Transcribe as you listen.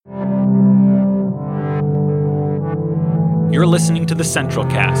You're listening to the Central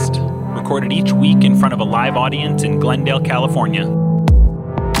Cast, recorded each week in front of a live audience in Glendale, California.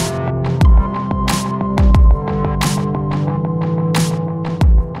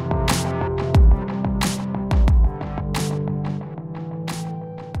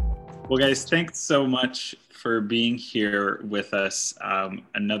 Well, guys, thanks so much for being here with us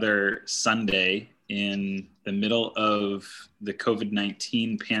another Sunday in the middle of the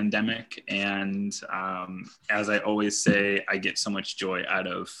COVID-19 pandemic. And as I always say, I get so much joy out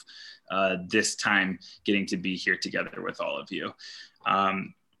of this time getting to be here together with all of you.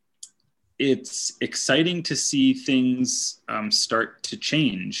 It's exciting to see things start to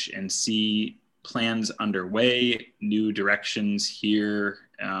change and see plans underway, new directions here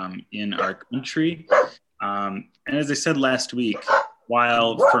in our country. And as I said last week,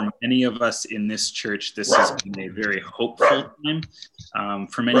 while for many of us in this church, this has been a very hopeful time,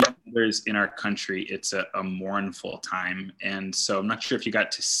 for many others in our country, it's a mournful time. And so I'm not sure if you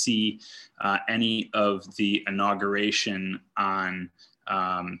got to see any of the inauguration on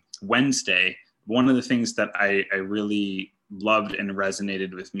Wednesday. One of the things that I really loved and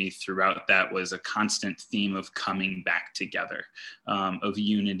resonated with me throughout that was a constant theme of coming back together, of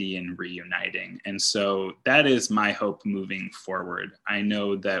unity and reuniting. And so that is my hope moving forward. I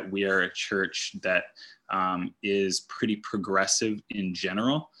know that we are a church that is pretty progressive in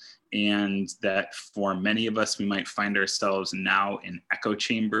general, and that for many of us, we might find ourselves now in echo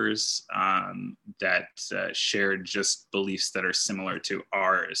chambers that share just beliefs that are similar to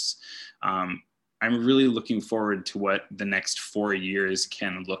ours. I'm really looking forward to what the next 4 years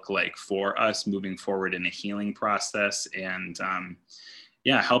can look like for us moving forward in a healing process, and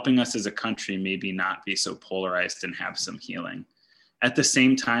helping us as a country maybe not be so polarized and have some healing. At the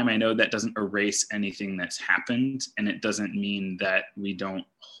same time, I know that doesn't erase anything that's happened, and it doesn't mean that we don't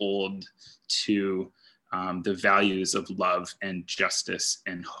hold to the values of love and justice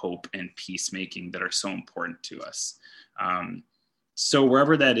and hope and peacemaking that are so important to us. So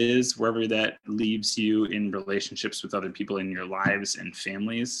wherever that is, wherever that leaves you in relationships with other people in your lives and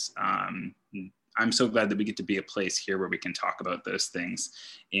families, I'm so glad that we get to be a place here where we can talk about those things,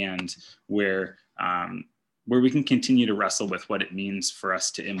 and where we can continue to wrestle with what it means for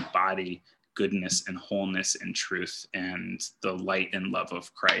us to embody goodness and wholeness and truth and the light and love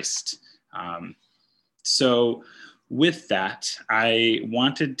of Christ. So with that, I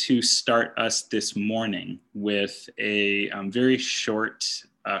wanted to start us this morning with a very short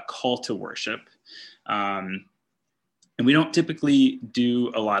call to worship. And we don't typically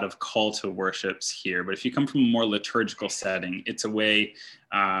do a lot of call to worships here, but if you come from a more liturgical setting, it's a way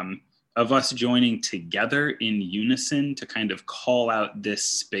of us joining together in unison to kind of call out this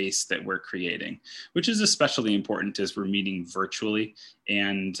space that we're creating, which is especially important as we're meeting virtually,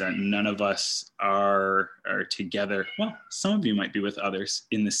 and none of us are together. Well, some of you might be with others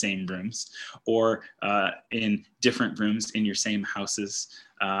in the same rooms, or in different rooms in your same houses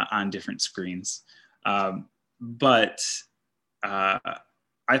on different screens. But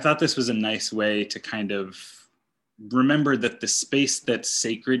I thought this was a nice way to kind of remember that the space that's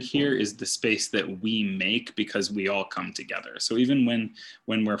sacred here is the space that we make because we all come together. So even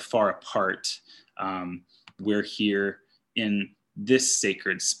when we're far apart, we're here in this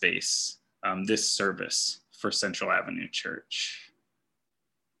sacred space, this service for Central Avenue Church.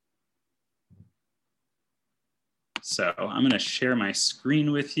 So I'm going to share my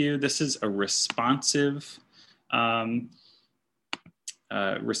screen with you. This is a responsive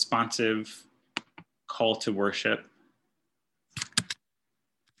call to worship.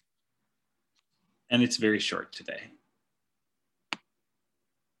 And it's very short today.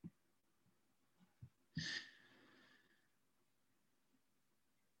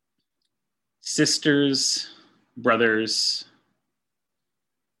 Sisters, brothers,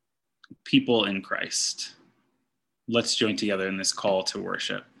 people in Christ, let's join together in this call to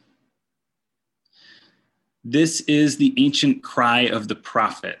worship. This is the ancient cry of the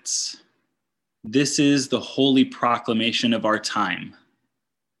prophets. This is the holy proclamation of our time.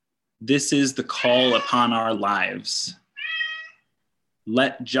 This is the call upon our lives.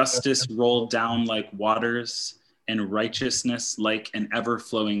 Let justice roll down like waters, and righteousness like an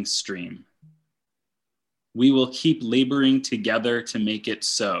ever-flowing stream. We will keep laboring together to make it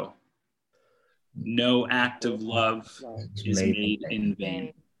so. No act of love is made in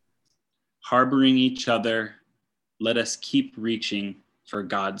vain. Harboring each other, let us keep reaching for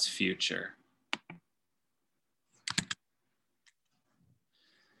God's future.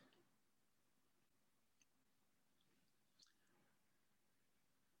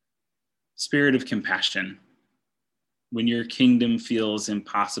 Spirit of compassion, when your kingdom feels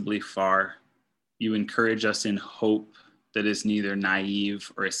impossibly far, you encourage us in hope that is neither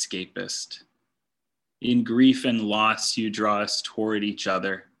naive or escapist. In grief and loss, you draw us toward each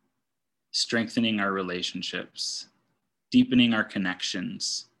other, strengthening our relationships, deepening our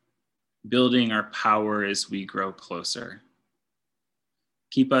connections, building our power as we grow closer.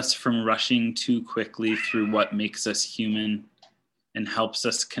 Keep us from rushing too quickly through what makes us human and helps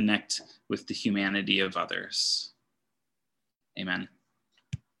us connect with the humanity of others. Amen.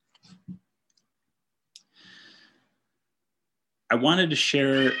 I wanted to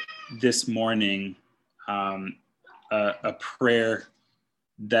share this morning a prayer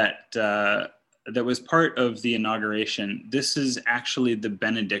that was part of the inauguration. This is actually the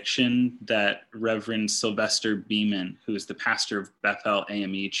benediction that Reverend Sylvester Beeman, who is the pastor of Bethel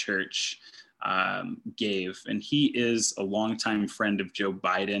AME Church, gave. And he is a longtime friend of Joe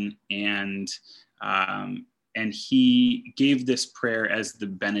Biden, and he gave this prayer as the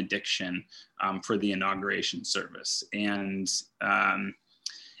benediction for the inauguration service. And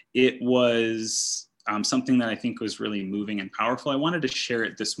it was something that I think was really moving and powerful. I wanted to share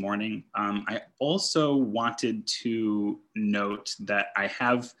it this morning. I also wanted to note that I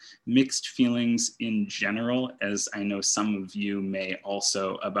have mixed feelings in general, as I know some of you may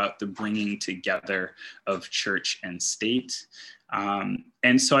also, about the bringing together of church and state.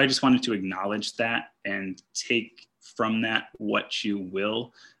 And so I just wanted to acknowledge that and take from that what you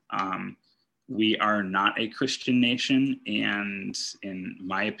will. We are not a Christian nation, and in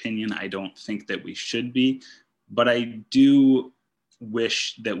my opinion, I don't think that we should be, but I do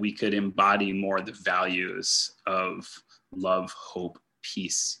wish that we could embody more the values of love, hope,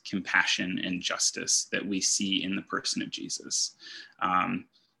 peace, compassion, and justice that we see in the person of Jesus.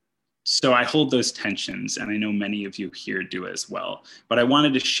 So I hold those tensions, and I know many of you here do as well. But I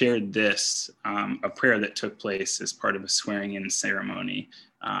wanted to share this, a prayer that took place as part of a swearing-in ceremony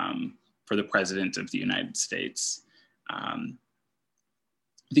for the President of the United States. I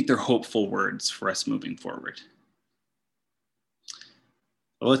think they're hopeful words for us moving forward.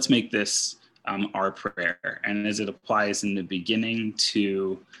 Well, let's make this our prayer. And as it applies in the beginning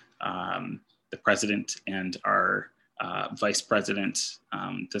to the President and our Vice President,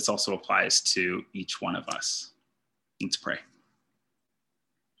 this also applies to each one of us. Let's pray.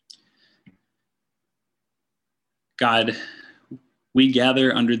 God, we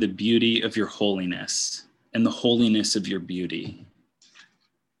gather under the beauty of your holiness and the holiness of your beauty.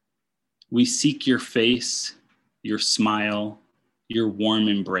 We seek your face, your smile, your warm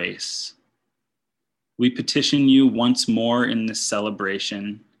embrace. We petition you once more in this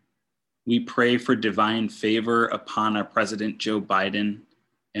celebration. We pray for divine favor upon our President Joe Biden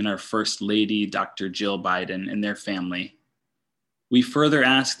and our First Lady, Dr. Jill Biden, and their family. We further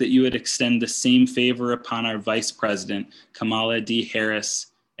ask that you would extend the same favor upon our Vice President, Kamala D. Harris,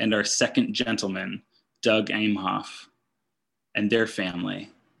 and our second gentleman, Doug Emhoff, and their family.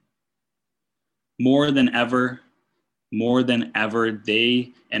 More than ever,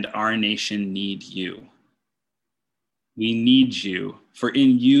 they and our nation need you. We need you, for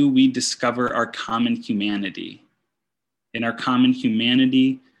in you we discover our common humanity. In our common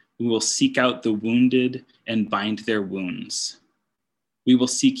humanity, we will seek out the wounded and bind their wounds. We will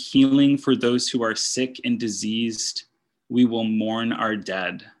seek healing for those who are sick and diseased. We will mourn our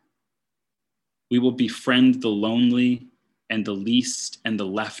dead. We will befriend the lonely and the least and the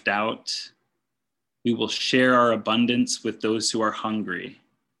left out. We will share our abundance with those who are hungry.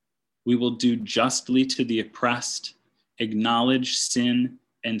 We will do justly to the oppressed, acknowledge sin,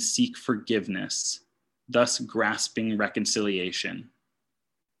 and seek forgiveness, thus grasping reconciliation.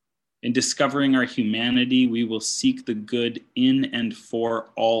 In discovering our humanity, we will seek the good in and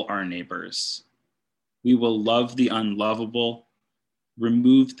for all our neighbors. We will love the unlovable,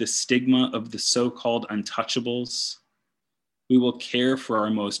 remove the stigma of the so-called untouchables. We will care for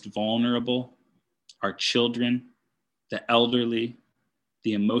our most vulnerable, our children, the elderly,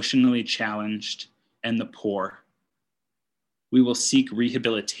 the emotionally challenged, and the poor. We will seek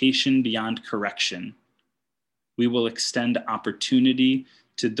rehabilitation beyond correction. We will extend opportunity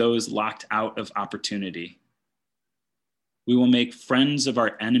to those locked out of opportunity. We will make friends of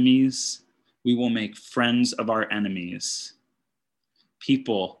our enemies. We will make friends of our enemies.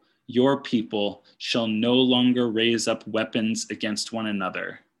 People, your people, shall no longer raise up weapons against one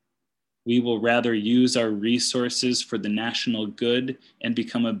another. We will rather use our resources for the national good and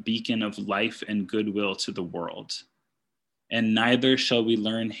become a beacon of life and goodwill to the world. And neither shall we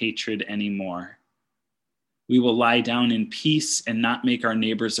learn hatred anymore. We will lie down in peace and not make our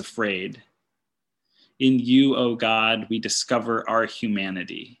neighbors afraid. In you, O God, we discover our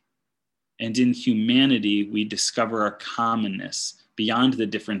humanity. And in humanity, we discover our commonness beyond the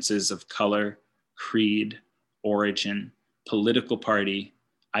differences of color, creed, origin, political party,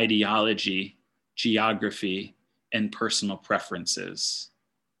 ideology, geography, and personal preferences.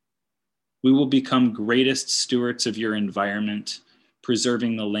 We will become greatest stewards of your environment,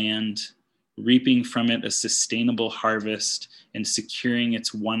 preserving the land, reaping from it a sustainable harvest, and securing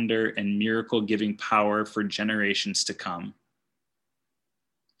its wonder and miracle-giving power for generations to come.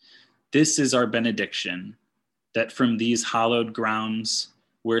 This is our benediction, that from these hallowed grounds,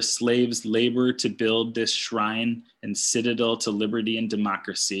 where slaves labor to build this shrine and citadel to liberty and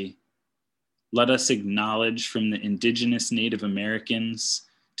democracy, let us acknowledge from the Indigenous Native Americans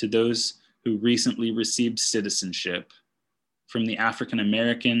to those who recently received citizenship, from the African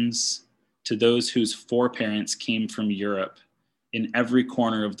Americans to those whose foreparents came from Europe, in every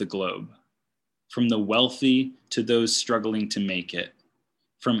corner of the globe, from the wealthy to those struggling to make it,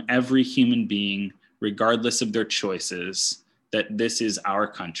 from every human being, regardless of their choices, that this is our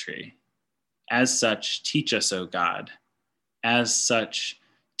country. As such, teach us, O God. As such,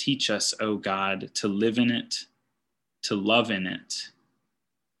 teach us, O God, to live in it, to love in it,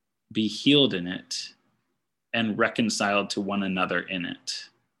 be healed in it, and reconciled to one another in it,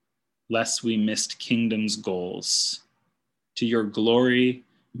 lest we missed kingdom's goals. To your glory,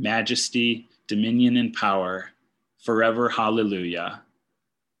 majesty, dominion, and power, forever, hallelujah.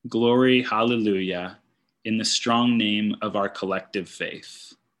 Glory, hallelujah, in the strong name of our collective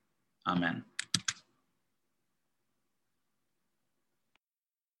faith. Amen.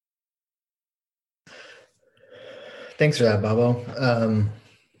 Thanks for that, Babo.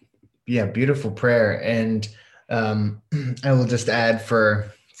 Yeah, beautiful prayer. And I will just add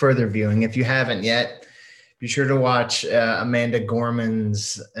for further viewing, if you haven't yet, be sure to watch Amanda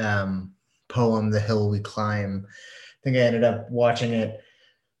Gorman's poem, The Hill We Climb. I think I ended up watching it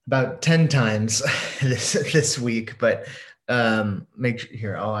about 10 times this week, but make sure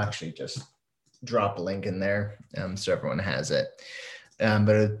here, I'll actually just drop a link in there so everyone has it.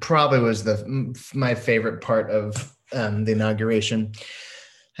 But it probably was my favorite part of the inauguration.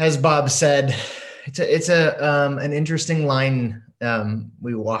 As Bob said, it's an interesting line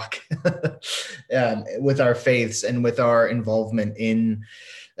we walk with our faiths and with our involvement in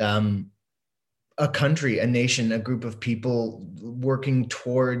a country, a nation, a group of people working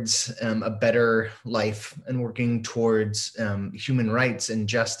towards a better life and working towards human rights and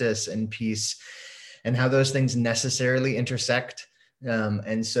justice and peace, and how those things necessarily intersect.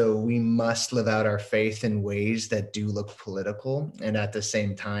 And so we must live out our faith in ways that do look political. And at the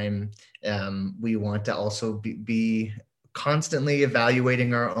same time, we want to also be constantly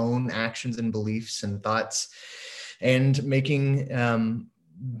evaluating our own actions and beliefs and thoughts, and making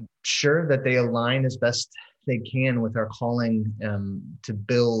sure that they align as best they can with our calling to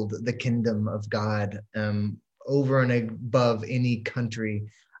build the kingdom of God over and above any country,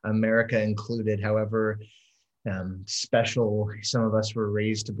 America included, however special some of us were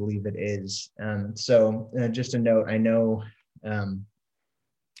raised to believe it is. So just a note, I know,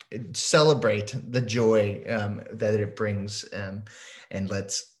 celebrate the joy that it brings, and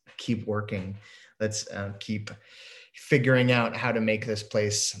let's keep working. Let's keep figuring out how to make this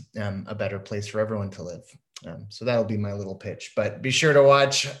place a better place for everyone to live. So that'll be my little pitch, but be sure to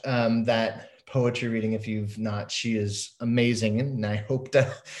watch that poetry reading if you've not. She is amazing, and I hope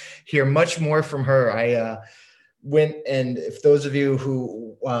to hear much more from her. I went, and if those of you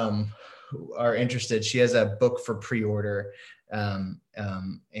who are interested, she has a book for pre-order, and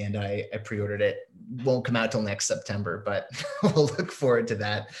I pre-ordered it. Won't come out till next September, but we'll look forward to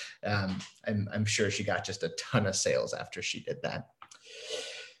that. I'm sure she got just a ton of sales after she did that.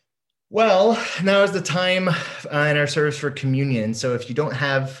 Well, now is the time in our service for communion. So if you don't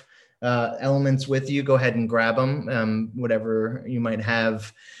have elements with you, go ahead and grab them, whatever you might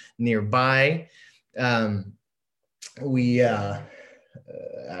have nearby.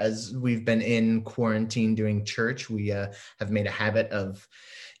 As we've been in quarantine doing church, we have made a habit of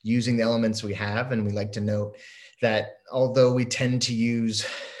using the elements we have. And we like to note that although we tend to use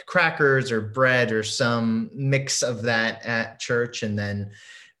crackers or bread or some mix of that at church, and then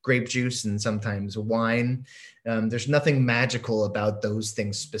grape juice and sometimes wine, there's nothing magical about those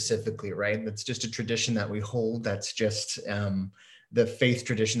things specifically, right? That's just a tradition that we hold. That's just the faith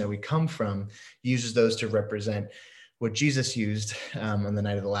tradition that we come from uses those to represent what Jesus used on the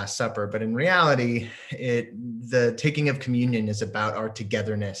night of the Last Supper. But in reality, the taking of communion is about our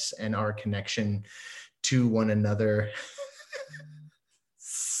togetherness and our connection to one another.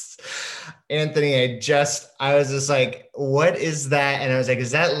 Anthony, I was just like, what is that? And I was like,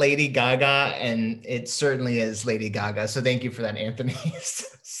 is that Lady Gaga? And it certainly is Lady Gaga. So thank you for that, Anthony.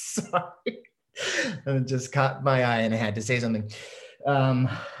 Sorry. And it just caught my eye and I had to say something. Um,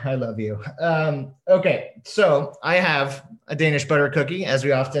 I love you. Okay, so I have a Danish butter cookie, as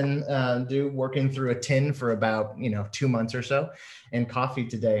we often do, working through a tin for about 2 months or so, and coffee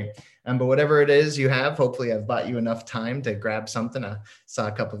today. But whatever it is you have, hopefully I've bought you enough time to grab something. I saw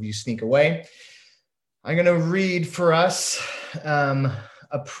a couple of you sneak away. I'm going to read for us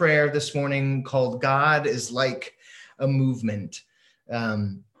a prayer this morning called "God is Like a Movement."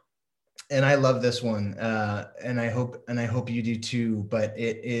 And I love this one, and I hope you do too. But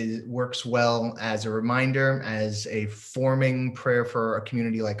it works well as a reminder, as a forming prayer for a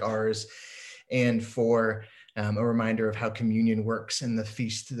community like ours, and for a reminder of how communion works and the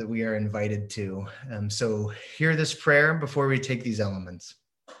feast that we are invited to. So hear this prayer before we take these elements.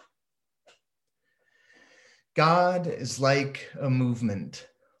 God is like a movement,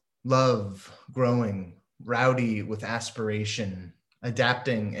 love growing, rowdy with aspiration,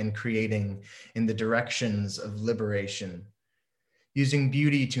 adapting and creating in the directions of liberation, using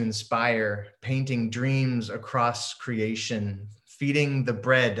beauty to inspire, painting dreams across creation, feeding the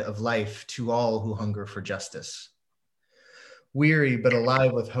bread of life to all who hunger for justice. Weary but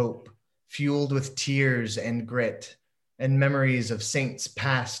alive with hope, fueled with tears and grit, and memories of saints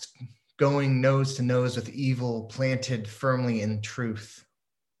past, going nose to nose with evil, planted firmly in truth,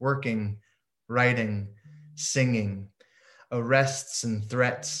 working, writing, singing, arrests and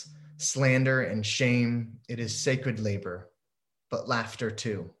threats, slander and shame. It is sacred labor, but laughter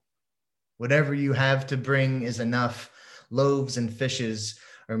too. Whatever you have to bring is enough. Loaves and fishes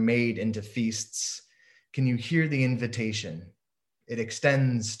are made into feasts. Can you hear the invitation? It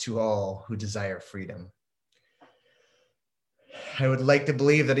extends to all who desire freedom. I would like to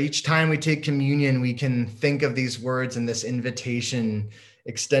believe that each time we take communion, we can think of these words and this invitation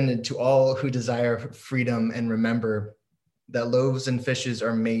extended to all who desire freedom, and remember that loaves and fishes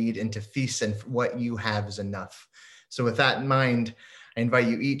are made into feasts, and what you have is enough. So with that in mind, I invite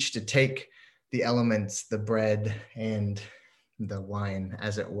you each to take the elements, the bread and the wine,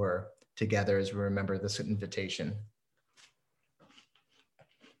 as it were, together as we remember this invitation.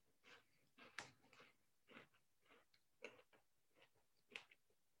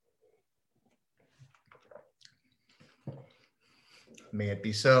 May it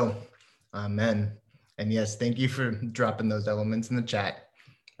be so. Amen. And yes, thank you for dropping those elements in the chat.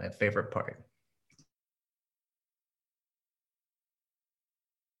 My favorite part.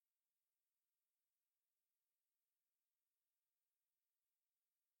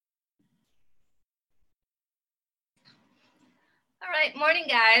 All right, morning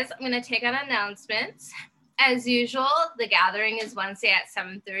guys. I'm going to take on announcements. As usual, the gathering is Wednesday at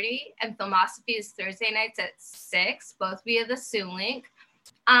 7:30 and Filmosophy is Thursday nights at 6, both via the Zoom link.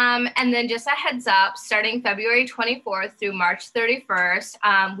 And then just a heads up, starting February 24th through March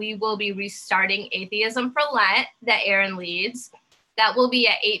 31st, we will be restarting Atheism for Lent that Aaron leads. That will be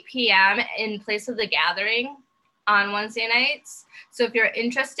at 8 p.m. in place of the gathering on Wednesday nights. So if you're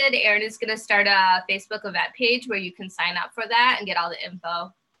interested, Aaron is going to start a Facebook event page where you can sign up for that and get all the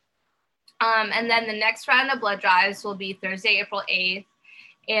info. And then the next round of blood drives will be Thursday, April 8th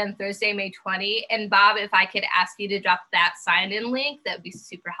and Thursday, May 20. And Bob, if I could ask you to drop that sign-in link, that would be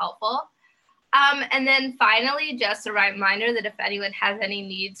super helpful. And then finally, just a reminder that if anyone has any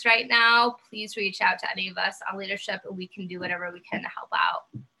needs right now, please reach out to any of us on leadership and we can do whatever we can to help out.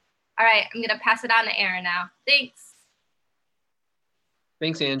 All right, I'm going to pass it on to Aaron now. Thanks.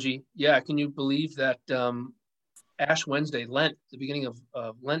 Thanks, Angie. Yeah, can you believe that Ash Wednesday, Lent, the beginning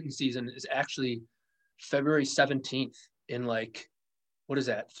of Lenten season, is actually February 17th in like, what is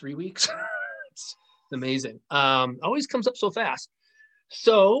that, 3 weeks? It's amazing. Always comes up so fast.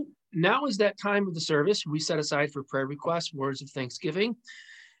 So now is that time of the service we set aside for prayer requests, words of thanksgiving,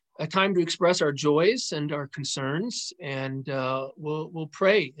 a time to express our joys and our concerns, and we'll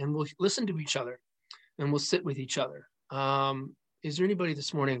pray and we'll listen to each other and we'll sit with each other. Is there anybody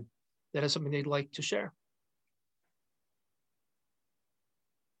this morning that has something they'd like to share?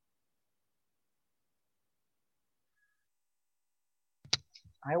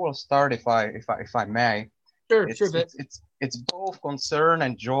 I will start if I may. Sure, It's both concern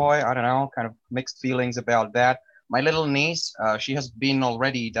and joy. I don't know, kind of mixed feelings about that. My little niece, she has been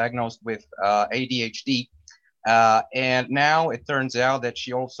already diagnosed with ADHD, and now it turns out that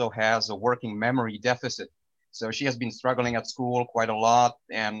she also has a working memory deficit. So she has been struggling at school quite a lot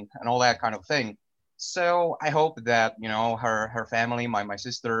and all that kind of thing. So I hope that her family, my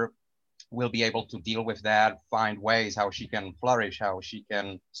sister, will be able to deal with that, find ways how she can flourish, how she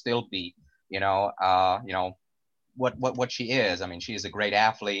can still be, what she is. I mean, she is a great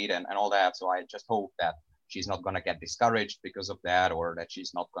athlete and all that. So I just hope that she's not going to get discouraged because of that, or that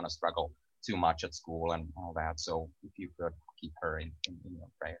she's not going to struggle too much at school and all that. So if you could keep her in your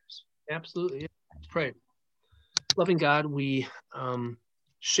prayers. Absolutely. Let's pray. Loving God, we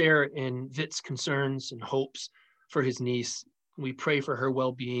share in Vit's concerns and hopes for his niece. We pray for her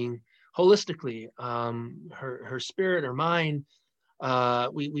well-being holistically, her spirit, her mind.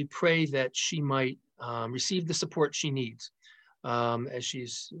 We pray that she might receive the support she needs as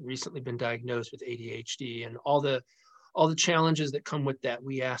she's recently been diagnosed with ADHD and all the challenges that come with that.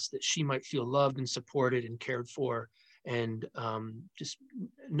 We ask that she might feel loved and supported and cared for, and just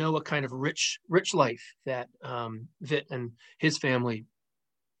know a kind of rich life that Vit and his family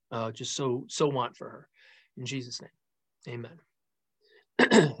just so want for her. In Jesus' name, amen.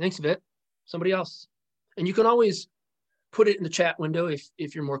 Thanks, Vit. Somebody else. And you can always put it in the chat window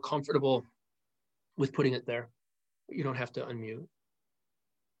if you're more comfortable with putting it there. You don't have to unmute.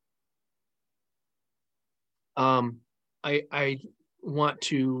 I want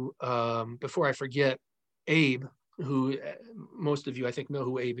to, before I forget, Abe, who most of you I think know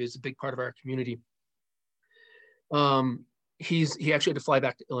who Abe is, a big part of our community. He actually had to fly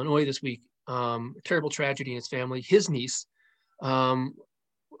back to Illinois this week. A terrible tragedy in his family. His niece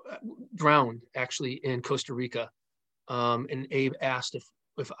drowned actually in Costa Rica. And Abe asked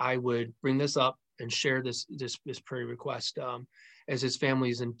if I would bring this up and share this prayer request as his family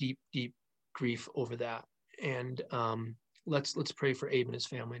is in deep grief over that. And let's pray for Abe and his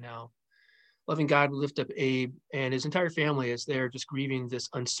family now. Loving God, we lift up Abe and his entire family as they're just grieving this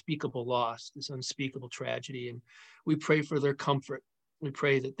unspeakable loss, this unspeakable tragedy. And we pray for their comfort. We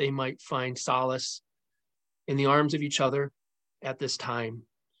pray that they might find solace in the arms of each other at this time.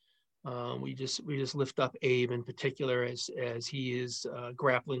 We just lift up Abe in particular as he is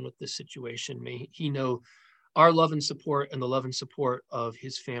grappling with this situation. May he know our love and support and the love and support of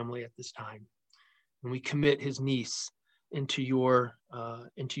his family at this time. And we commit his niece into your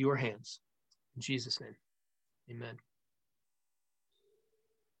hands. In Jesus' name, amen.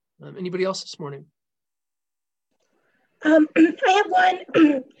 Anybody else this morning? I have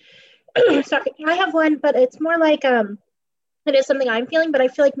one. Sorry, I have one, but it's more like it is something I'm feeling, but I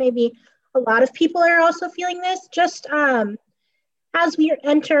feel like maybe a lot of people are also feeling this. Just as we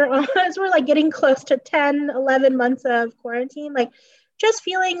as we're like getting close to 10, 11 months of quarantine, like just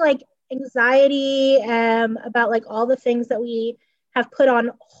feeling like anxiety about like all the things that we have put on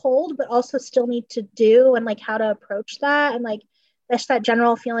hold, but also still need to do, and like how to approach that, and like that's that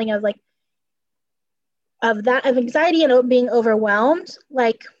general feeling of like of anxiety and being overwhelmed.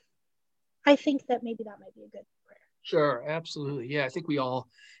 Like I think that maybe that might be a good prayer. Sure, absolutely. Yeah, I think we all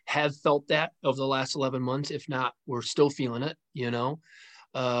have felt that over the last 11 months. If not, we're still feeling it, you know.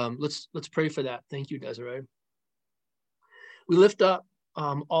 Let's pray for that. Thank you, Desiree. We lift up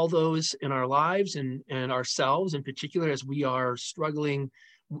all those in our lives and ourselves in particular as we are struggling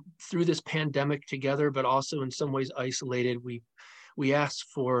through this pandemic together, but also in some ways isolated. We ask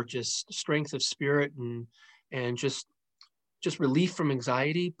for just strength of spirit and just relief from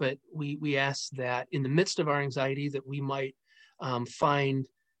anxiety, but we ask that in the midst of our anxiety that we might find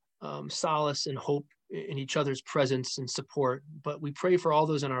solace and hope in each other's presence and support. But we pray for all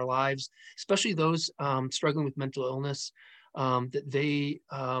those in our lives, especially those struggling with mental illness, that they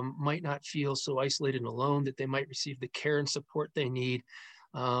might not feel so isolated and alone, that they might receive the care and support they need,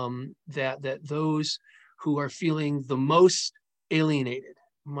 that those who are feeling the most alienated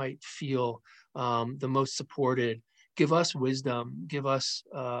might feel the most supported. Give us wisdom, give us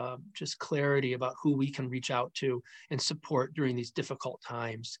just clarity about who we can reach out to and support during these difficult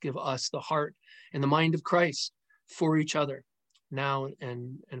times. Give us the heart and the mind of Christ for each other now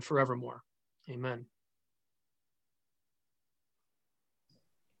and forevermore. Amen.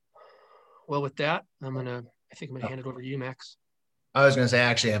 Well, with that, I think I'm gonna hand it over to you, Max. I was going to say, I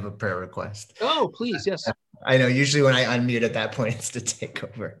actually have a prayer request. Oh, please, yes. I know usually when I unmute at that point, it's to take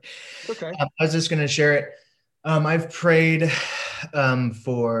over. Okay. I was just going to share it. I've prayed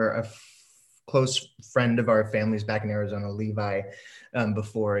for a close friend of our family's back in Arizona, Levi,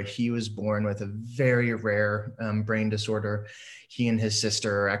 before. He was born with a very rare brain disorder. He and his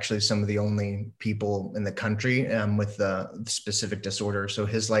sister are actually some of the only people in the country with the specific disorder. So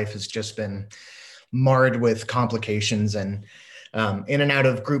his life has just been marred with complications and in and out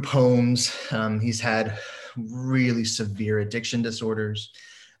of group homes. He's had really severe addiction disorders.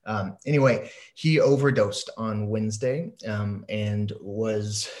 Anyway, he overdosed on Wednesday and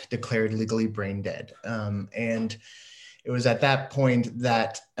was declared legally brain dead. And it was at that point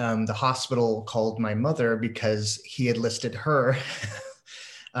that the hospital called my mother because he had listed her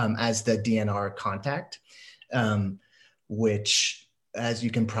as the DNR contact, which, as you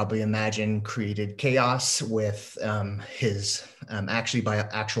can probably imagine, created chaos with his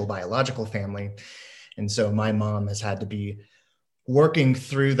actual biological family. And so my mom has had to be working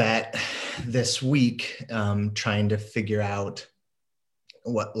through that this week, trying to figure out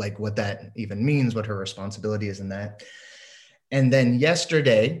what that even means, what her responsibility is in that. And then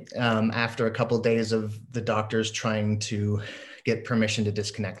yesterday, after a couple of days of the doctors trying to get permission to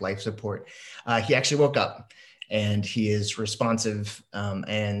disconnect life support, he actually woke up, and he is responsive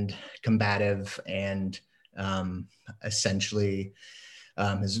and combative, and essentially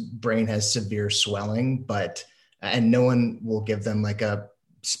his brain has severe swelling, and no one will give them like a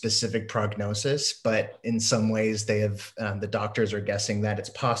specific prognosis, but in some ways they have, the doctors are guessing that it's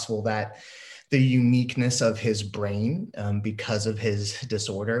possible that the uniqueness of his brain, because of his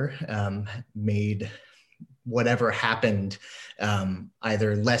disorder, made whatever happened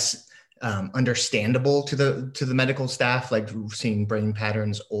either less understandable to the medical staff, like seeing brain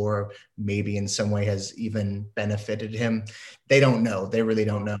patterns, or maybe in some way has even benefited him. They don't know. They really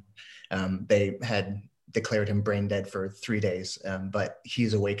don't know. They had declared him brain dead for 3 days, but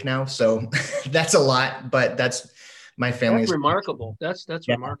he's awake now. So that's a lot, but that's my family's. That's remarkable. That's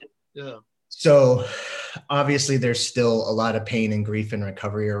remarkable. Yeah. So obviously there's still a lot of pain and grief and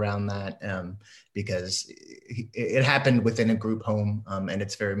recovery around that, because it happened within a group home, and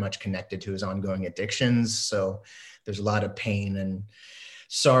it's very much connected to his ongoing addictions. So there's a lot of pain and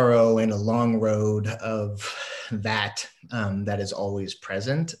sorrow and a long road of that that is always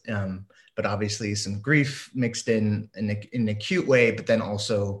present. But obviously some grief mixed in an acute way, but then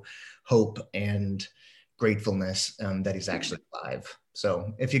also hope and gratefulness that he's actually alive.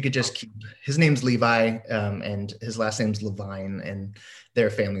 So if you could just keep, his name's Levi, and his last name's Levine, and their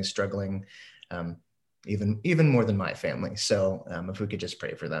family's struggling even more than my family. So if we could just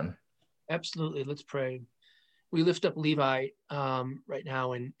pray for them. Absolutely. Let's pray. We lift up Levi right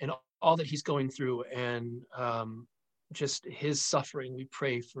now and all that he's going through, and just his suffering. We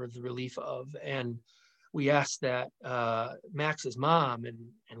pray for the relief of, and we ask that Max's mom and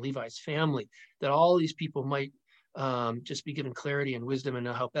Levi's family, that all these people might just be given clarity and wisdom and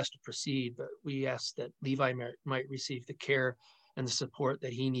know how best to proceed. But we ask that Levi might receive the care and the support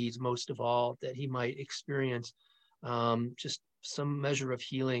that he needs most of all, that he might experience just some measure of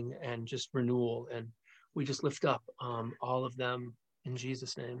healing and just renewal. And we just lift up all of them in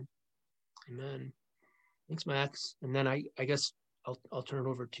Jesus' name. Amen. Thanks, Max. And then I guess I'll turn it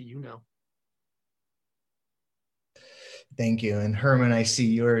over to you now. Thank you. And Herman, I see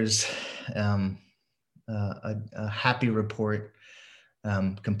yours, a happy report,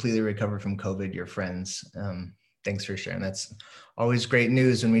 completely recovered from COVID, your friends. Thanks for sharing. That's always great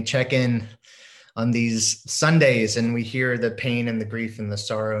news when we check in on these Sundays and we hear the pain and the grief and the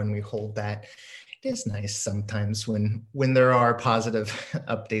sorrow, and we hold that. It is nice sometimes when there are positive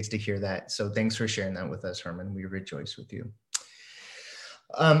updates to hear that. So thanks for sharing that with us, Herman. We rejoice with you.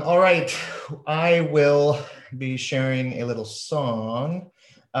 All right, I will be sharing a little song.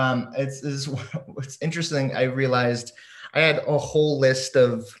 It's interesting. I realized I had a whole list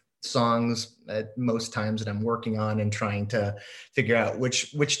of songs at most times that I'm working on and trying to figure out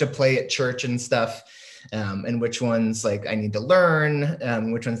which to play at church and stuff, and which ones like I need to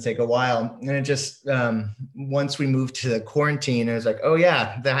learn, which ones take a while. And it just, once we moved to the quarantine, it was like, oh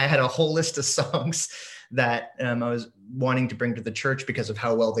yeah, then I had a whole list of songs that I was wanting to bring to the church because of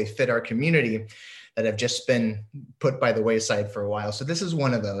how well they fit our community, that have just been put by the wayside for a while. So this is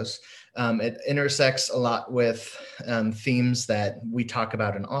one of those. It intersects a lot with themes that we talk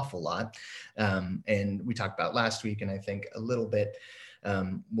about an awful lot, and we talked about last week, and I think a little bit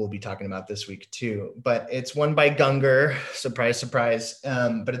we'll be talking about this week too. But it's one by Gungor, surprise, surprise,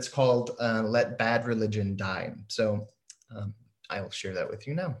 but it's called Let Bad Religion Die. So I will share that with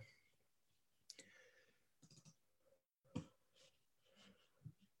you now.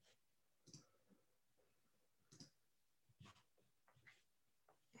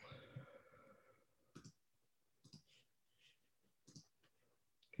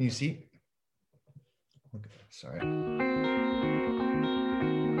 Can you see? Okay, sorry.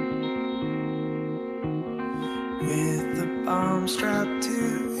 With the bomb strapped to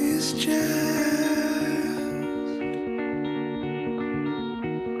his chest,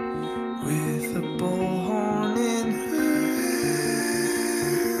 with a bullhorn in her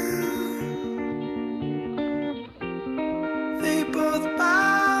hand, they both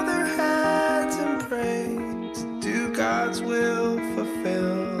bow their heads and pray to do God's will,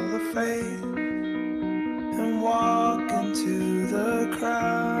 fulfill the faith, and walk into the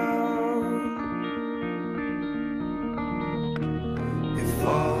crowd. If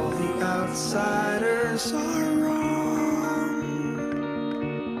all the outsiders are wrong,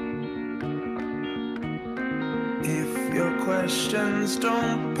 if your questions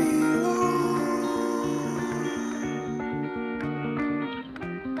don't belong,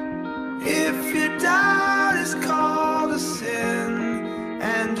 If your doubt is called a sin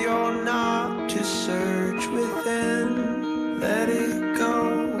and you're not to search within, let it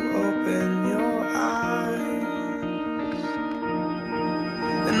go, open your eyes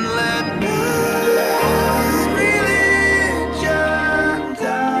and let bad religion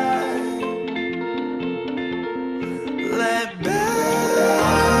die. Let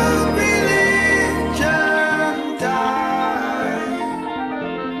bad religion die.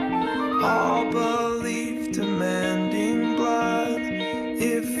 All belief demanding blood.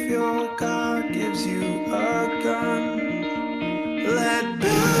 If your God gives you a gun, let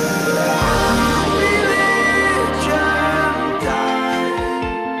bad religion die.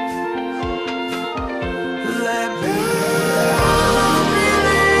 Let bad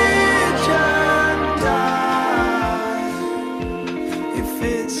religion die. If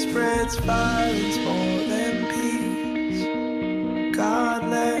it spreads violence more than peace, God,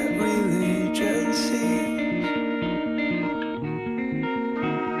 let religion cease.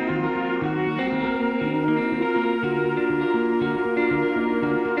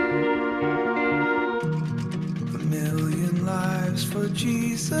 A million lives for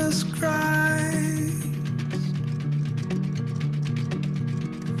Jesus Christ.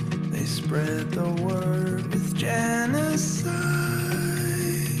 They spread the word with genocide.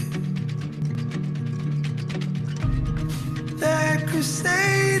 Their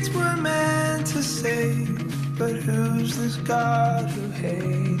crusades were meant to save, but who's this God who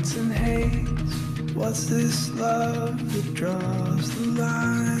hates and hates? What's this love that draws the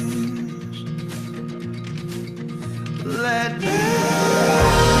lines? Let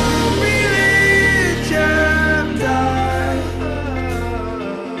bad religion die.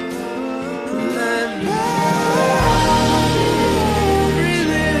 Let bad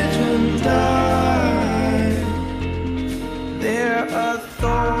religion die. Their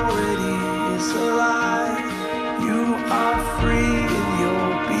authority is a lie. You are free and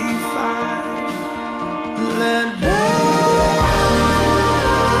you'll be fine. Let bad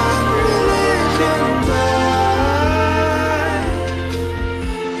religion die.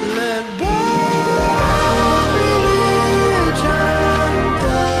 Let bad religion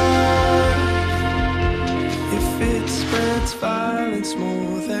die. If it spreads violence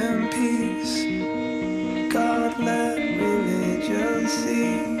more than peace, God, let religion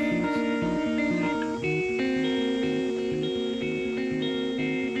cease.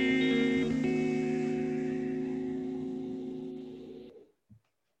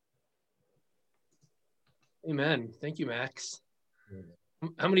 Amen. Thank you, Max.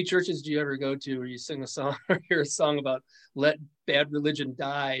 How many churches do you ever go to where you sing a song or hear a song about let bad religion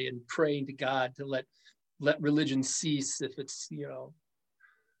die and praying to God to let religion cease if it's,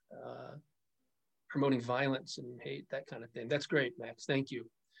 promoting violence and hate, that kind of thing. That's great, Max. Thank you.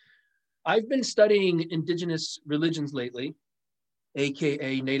 I've been studying indigenous religions lately,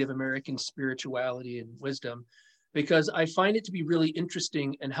 AKA Native American spirituality and wisdom, because I find it to be really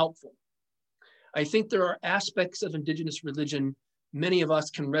interesting and helpful. I think there are aspects of indigenous religion many of us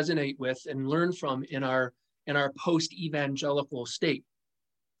can resonate with and learn from in our post-evangelical state.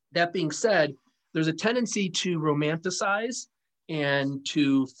 That being said, there's a tendency to romanticize and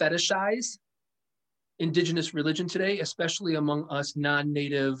to fetishize indigenous religion today, especially among us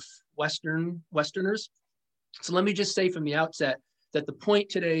non-native Westerners. So let me just say from the outset that the point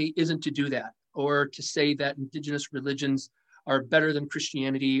today isn't to do that or to say that indigenous religions are better than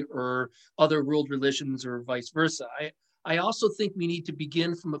Christianity or other world religions or vice versa. I also think we need to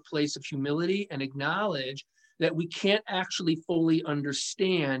begin from a place of humility and acknowledge that we can't actually fully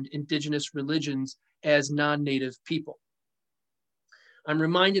understand indigenous religions as non-native people. I'm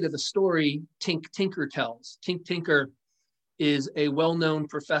reminded of a story Tink Tinker tells. Tink Tinker is a well-known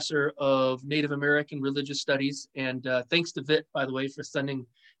professor of Native American religious studies. And thanks to Vit, by the way, for sending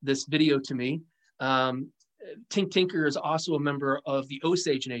this video to me. Tink Tinker is also a member of the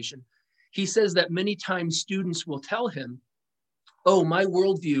Osage Nation. He says that many times students will tell him, oh, my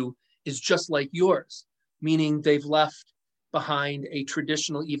worldview is just like yours, meaning they've left behind a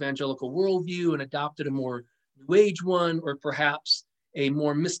traditional evangelical worldview and adopted a more New Age one, or perhaps a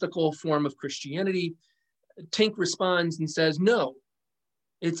more mystical form of Christianity. Tink responds and says, no,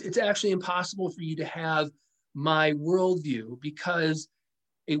 it's actually impossible for you to have my worldview, because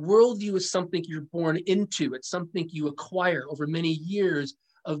a worldview is something you're born into. It's something you acquire over many years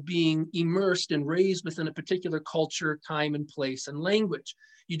of being immersed and raised within a particular culture, time and place and language.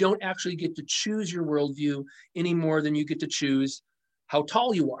 You don't actually get to choose your worldview any more than you get to choose how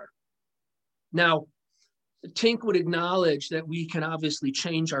tall you are. Now, Tink would acknowledge that we can obviously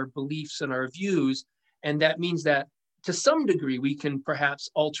change our beliefs and our views, and that means that to some degree, we can perhaps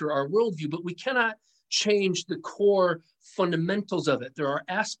alter our worldview, but we cannot change the core fundamentals of it. There are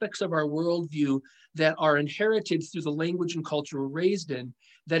aspects of our worldview that are inherited through the language and culture we're raised in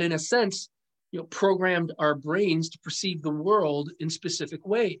that, in a sense, programmed our brains to perceive the world in specific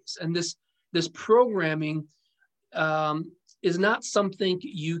ways. And this programming is not something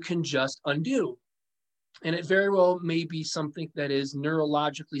you can just undo. And it very well may be something that is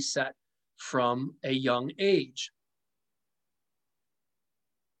neurologically set from a young age.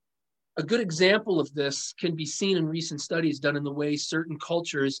 A good example of this can be seen in recent studies done in the way certain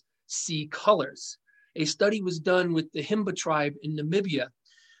cultures see colors. A study was done with the Himba tribe in Namibia,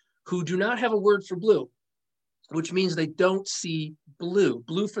 who do not have a word for blue, which means they don't see blue.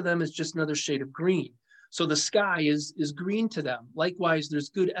 Blue for them is just another shade of green. So the sky is green to them. Likewise, there's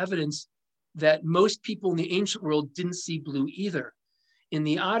good evidence that most people in the ancient world didn't see blue either. In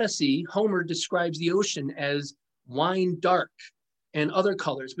the Odyssey, Homer describes the ocean as wine dark and other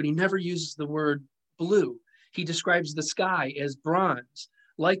colors, but he never uses the word blue. He describes the sky as bronze.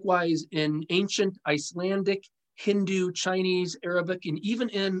 Likewise, in ancient Icelandic, Hindu, Chinese, Arabic, and even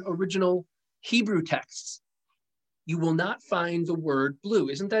in original Hebrew texts, you will not find the word blue.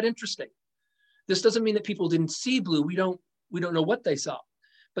 Isn't that interesting? This doesn't mean that people didn't see blue. We don't know what they saw.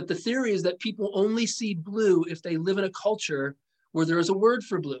 But the theory is that people only see blue if they live in a culture where there is a word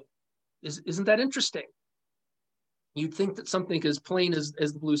for blue. Isn't that interesting? You'd think that something as plain as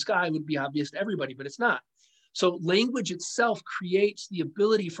the blue sky would be obvious to everybody, but it's not. So language itself creates the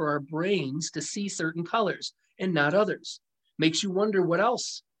ability for our brains to see certain colors and not others. Makes you wonder what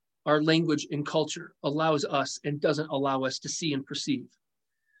else our language and culture allows us and doesn't allow us to see and perceive.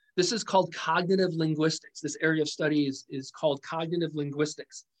 This is called cognitive linguistics. This area of study is called cognitive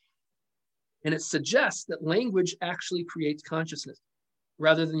linguistics. And it suggests that language actually creates consciousness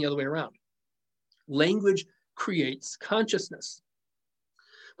rather than the other way around. Language creates consciousness.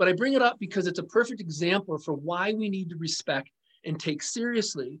 But I bring it up because it's a perfect example for why we need to respect and take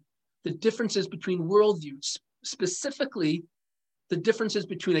seriously the differences between worldviews, specifically the differences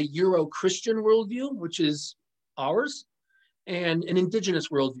between a Euro-Christian worldview, which is ours, and an indigenous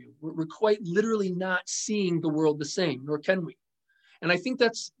worldview. We're quite literally not seeing the world the same, nor can we. And I think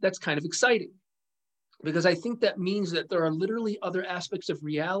that's kind of exciting, because I think that means that there are literally other aspects of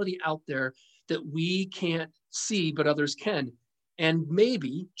reality out there that we can't see, but others can. And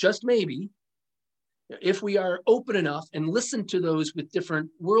maybe, just maybe, if we are open enough and listen to those with different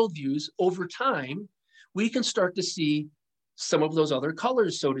worldviews over time, we can start to see some of those other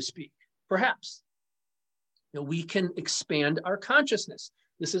colors, so to speak, perhaps. We can expand our consciousness.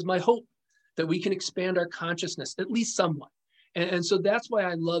 This is my hope, that we can expand our consciousness, at least somewhat. And so that's why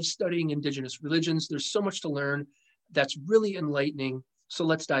I love studying indigenous religions. There's so much to learn that's really enlightening. So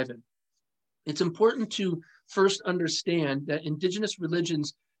let's dive in. It's important to first understand that indigenous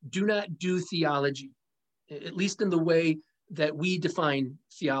religions do not do theology, at least in the way that we define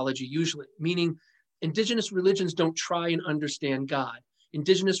theology usually, meaning indigenous religions don't try and understand God.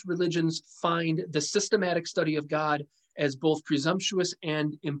 Indigenous religions find the systematic study of God as both presumptuous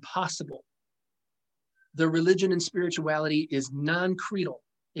and impossible. Their religion and spirituality is non-creedal.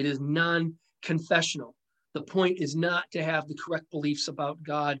 It is non-confessional. The point is not to have the correct beliefs about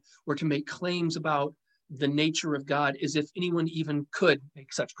God or to make claims about the nature of God as if anyone even could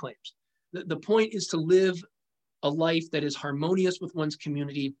make such claims. The point is to live a life that is harmonious with one's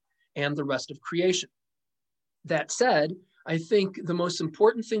community and the rest of creation. That said, I think the most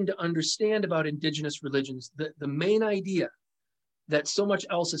important thing to understand about indigenous religions, the main idea that so much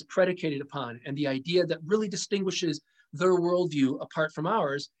else is predicated upon, and the idea that really distinguishes their worldview apart from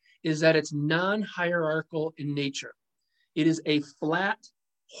ours, is that it's non-hierarchical in nature. It is a flat,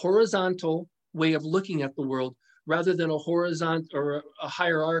 horizontal way of looking at the world rather than a horizontal or a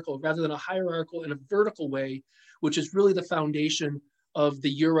hierarchical, rather than a hierarchical and a vertical way, which is really the foundation of the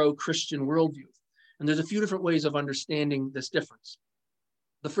Euro-Christian worldview. And there's a few different ways of understanding this difference.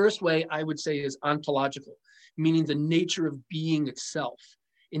 The first way I would say is ontological, meaning the nature of being itself.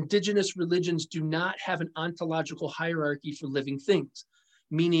 Indigenous religions do not have an ontological hierarchy for living things,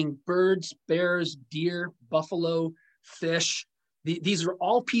 meaning birds, bears, deer, buffalo, fish. These are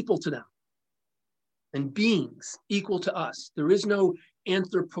all people to them and beings equal to us. There is no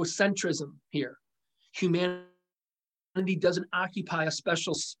anthropocentrism here. Humanity doesn't occupy a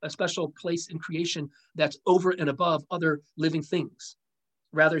special place in creation that's over and above other living things.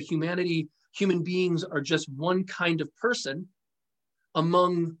 Rather, human beings are just one kind of person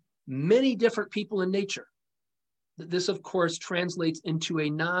among many different people in nature. This, of course, translates into a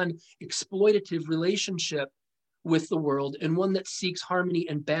non-exploitative relationship with the world, and one that seeks harmony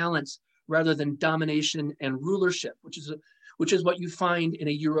and balance rather than domination and rulership, which is what you find in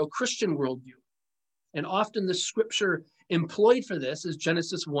a Euro-Christian worldview. And often the scripture employed for this is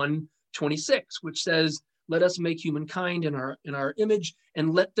Genesis 1:26, which says, let us make humankind in our image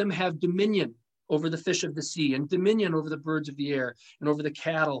and let them have dominion over the fish of the sea and dominion over the birds of the air and over the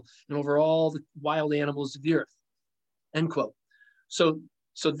cattle and over all the wild animals of the earth, end quote.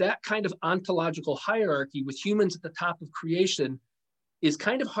 So that kind of ontological hierarchy with humans at the top of creation is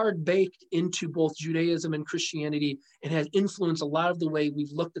kind of hard baked into both Judaism and Christianity and has influenced a lot of the way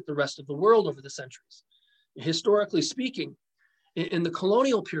we've looked at the rest of the world over the centuries. Historically speaking, in the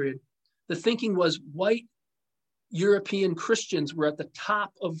colonial period, the thinking was white European Christians were at the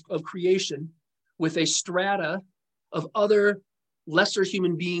top of creation with a strata of other lesser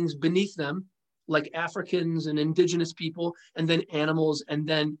human beings beneath them, like Africans and indigenous people, and then animals, and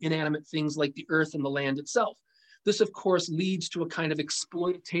then inanimate things like the earth and the land itself. This, of course, leads to a kind of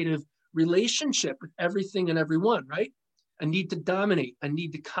exploitative relationship with everything and everyone, right? A need to dominate, a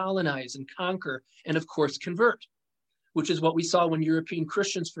need to colonize and conquer, and of course, convert, which is what we saw when European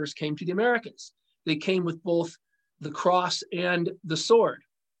Christians first came to the Americas. They came with both the cross and the sword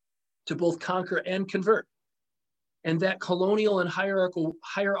to both conquer and convert. And that colonial and hierarchical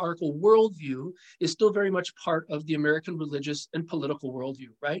worldview is still very much part of the American religious and political worldview,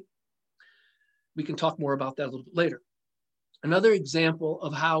 right? We can talk more about that a little bit later. Another example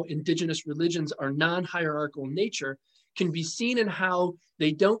of how indigenous religions are non-hierarchical in nature can be seen in how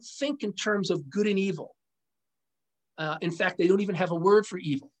they don't think in terms of good and evil. In fact, they don't even have a word for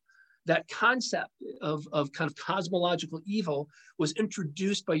evil. That concept of kind of cosmological evil was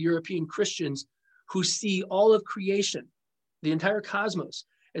introduced by European Christians who see all of creation, the entire cosmos,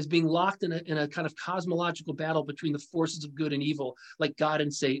 as being locked in a kind of cosmological battle between the forces of good and evil, like God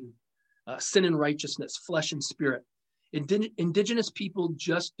and Satan, sin and righteousness, flesh and spirit. Indigenous people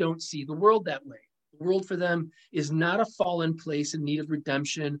just don't see the world that way. The world for them is not a fallen place in need of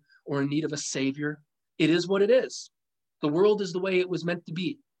redemption or in need of a savior. It is what it is. The world is the way it was meant to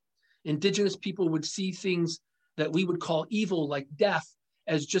be. Indigenous people would see things that we would call evil, like death,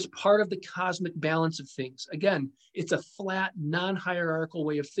 as just part of the cosmic balance of things. Again, it's a flat, non-hierarchical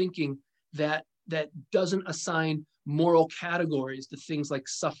way of thinking that doesn't assign moral categories to things like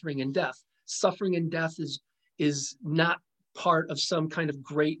suffering and death. Suffering and death is not part of some kind of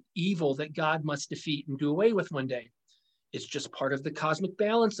great evil that God must defeat and do away with one day. It's just part of the cosmic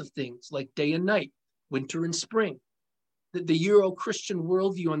balance of things like day and night, winter and spring. The Euro-Christian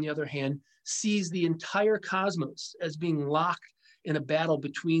worldview, on the other hand, sees the entire cosmos as being locked in a battle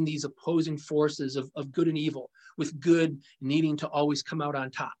between these opposing forces of good and evil, with good needing to always come out on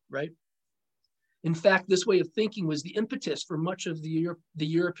top, right? In fact, this way of thinking was the impetus for much of the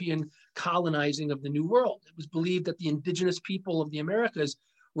European colonizing of the New World. It was believed that the indigenous people of the Americas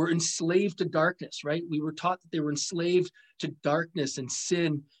were enslaved to darkness, right? We were taught that they were enslaved to darkness and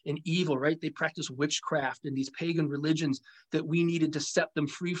sin and evil, right? They practiced witchcraft and these pagan religions that we needed to set them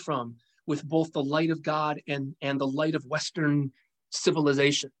free from with both the light of God and the light of Western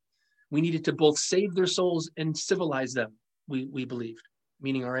civilization. We needed to both save their souls and civilize them, we believed,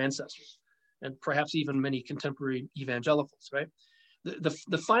 meaning our ancestors, and perhaps even many contemporary evangelicals, right?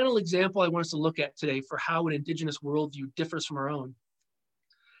 The final example I want us to look at today for how an indigenous worldview differs from our own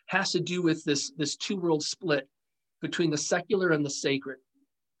has to do with this two-world split between the secular and the sacred,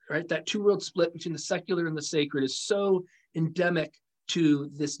 right? That two-world split between the secular and the sacred is so endemic to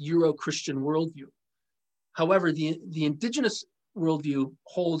this Euro-Christian worldview. However, the indigenous worldview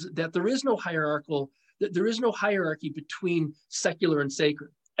holds that there is no hierarchy between secular and sacred.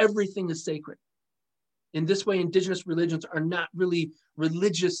 Everything is sacred. In this way, indigenous religions are not really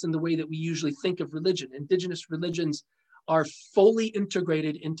religious in the way that we usually think of religion. Indigenous religions are fully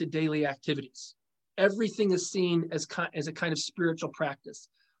integrated into daily activities. Everything is seen as a kind of spiritual practice.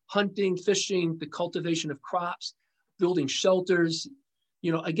 Hunting, fishing, the cultivation of crops, building shelters.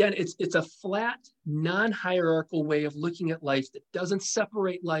 You know, again, it's a flat, non-hierarchical way of looking at life that doesn't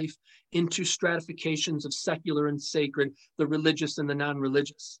separate life into stratifications of secular and sacred, the religious and the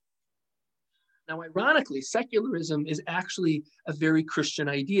non-religious. Now, ironically, secularism is actually a very Christian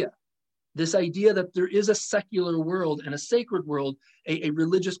idea. This idea that there is a secular world and a sacred world, a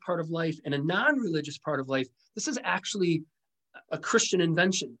religious part of life and a non-religious part of life, this is actually a Christian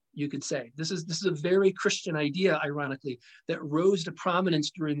invention, you could say. This is a very Christian idea, ironically, that rose to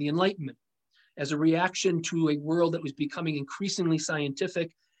prominence during the Enlightenment as a reaction to a world that was becoming increasingly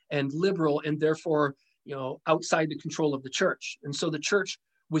scientific and liberal and therefore, outside the control of the church. And so the church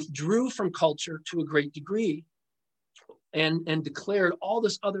withdrew from culture to a great degree and declared all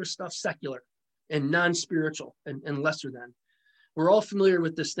this other stuff secular and non-spiritual and lesser than. We're all familiar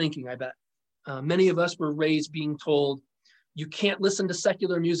with this thinking, I bet. Many of us were raised being told, you can't listen to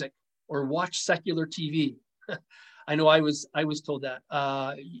secular music or watch secular TV. I know I was told that.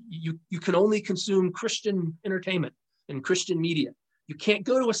 You can only consume Christian entertainment and Christian media. You can't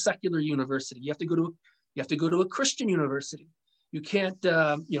go to a secular university. You have to go to a Christian university. You can't,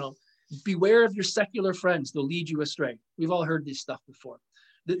 beware of your secular friends. They'll lead you astray. We've all heard this stuff before.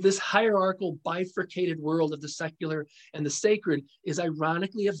 This hierarchical bifurcated world of the secular and the sacred is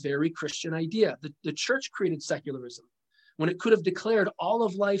ironically a very Christian idea. The church created secularism when it could have declared all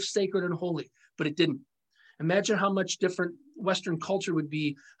of life sacred and holy, but it didn't. Imagine how much different Western culture would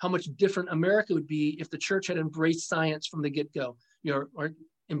be, how much different America would be if the church had embraced science from the get-go, or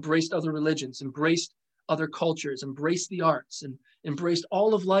embraced other religions, embraced other cultures, embraced the arts, and embraced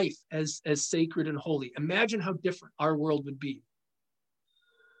all of life as sacred and holy. Imagine how different our world would be.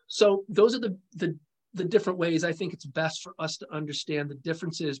 So those are the different ways I think it's best for us to understand the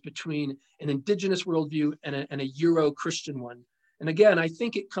differences between an indigenous worldview and a Euro-Christian one. And again, I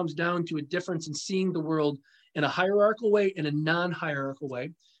think it comes down to a difference in seeing the world in a hierarchical way and a non-hierarchical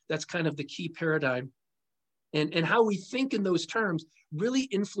way. That's kind of the key paradigm. And how we think in those terms really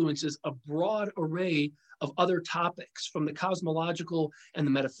influences a broad array of other topics, from the cosmological and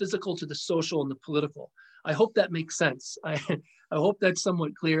the metaphysical to the social and the political. I hope that makes sense. I hope that's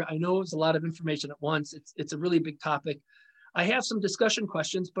somewhat clear. I know it's a lot of information at once. It's a really big topic. I have some discussion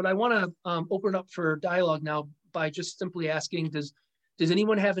questions, but I want to open up for dialogue now by just simply asking, does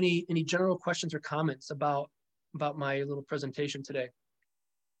anyone have any general questions or comments about my little presentation today?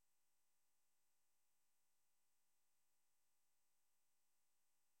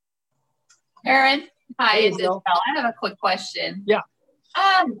 Aaron, hi, Hey, it's Isabel. I have a quick question. Yeah.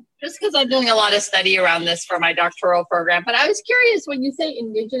 Just because I'm doing a lot of study around this for my doctoral program, but I was curious, when you say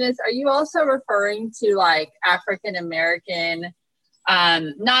indigenous, are you also referring to like African American,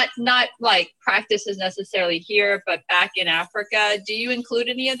 not like practices necessarily here, but back in Africa? Do you include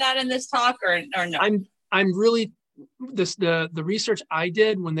any of that in this talk, or no? I'm really the research I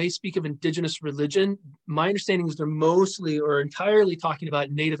did, when they speak of indigenous religion, my understanding is they're mostly or entirely talking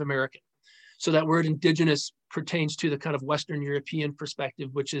about Native American. So that word indigenous pertains to the kind of Western European perspective,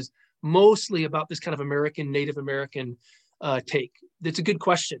 which is mostly about this kind of American, Native American take. That's a good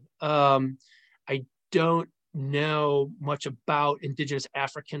question. I don't know much about indigenous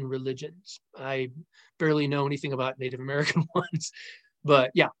African religions. I barely know anything about Native American ones,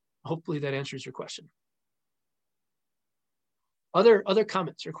 but yeah, hopefully that answers your question. Other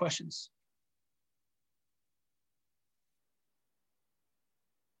comments or questions?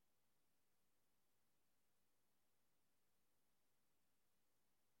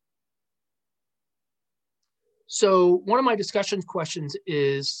 So one of my discussion questions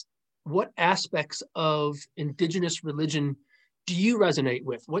is, what aspects of indigenous religion do you resonate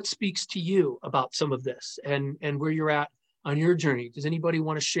with? What speaks to you about some of this and where you're at on your journey? Does anybody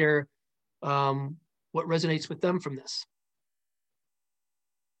want to share what resonates with them from this?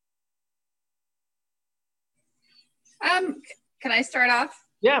 Can I start off?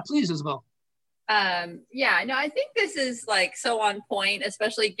 Yeah, please, Isabel. Yeah, no, I think this is like so on point,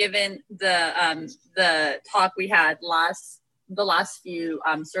 especially given the talk we had the last few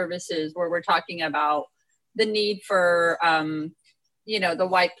services, where we're talking about the need for the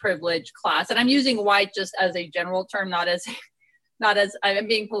white privilege class, and I'm using white just as a general term, not as I'm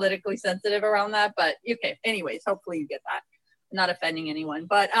being politically sensitive around that, but okay. Anyways, hopefully you get that. I'm not offending anyone,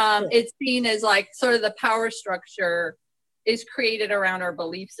 but it's seen as like sort of the power structure is created around our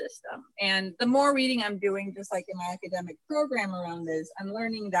belief system. And the more reading I'm doing, just like in my academic program around this, I'm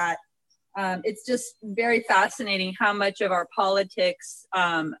learning that it's just very fascinating how much of our politics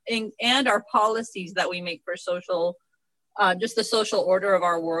and our policies that we make for social, just the social order of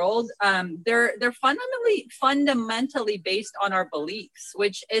our world, they're fundamentally based on our beliefs,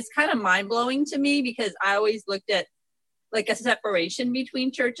 which is kind of mind-blowing to me, because I always looked at like a separation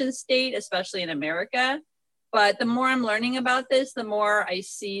between church and state, especially in America. But the more I'm learning about this, the more I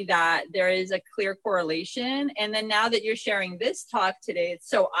see that there is a clear correlation. And then now that you're sharing this talk today, it's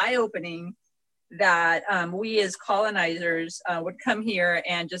so eye-opening that we as colonizers would come here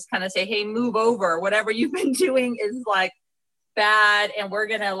and just kind of say, hey, move over. Whatever you've been doing is like bad, and we're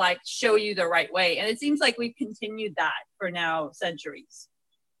going to like show you the right way. And it seems like we've continued that for now centuries.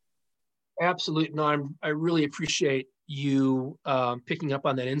 Absolutely. No, I really appreciate you picking up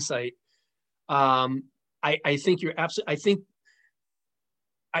on that insight. I think you're absolutely,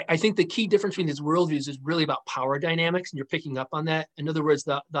 I think the key difference between these worldviews is really about power dynamics, and you're picking up on that. In other words,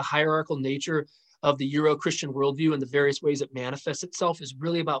 the hierarchical nature of the Euro-Christian worldview and the various ways it manifests itself is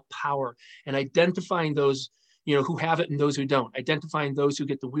really about power and identifying those, who have it and those who don't, identifying those who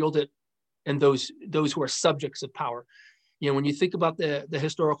get to wield it and those who are subjects of power. When you think about the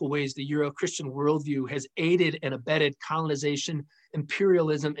historical ways the Euro-Christian worldview has aided and abetted colonization,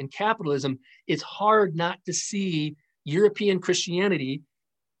 imperialism, and capitalism, it's hard not to see European Christianity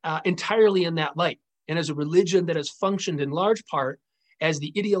entirely in that light, and as a religion that has functioned in large part as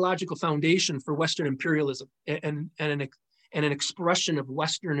the ideological foundation for Western imperialism and an expression of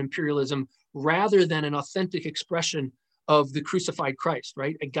Western imperialism rather than an authentic expression of the crucified Christ,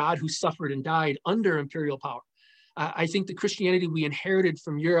 right? A God who suffered and died under imperial power. I think the Christianity we inherited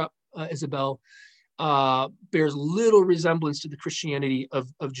from Europe, Isabel, bears little resemblance to the Christianity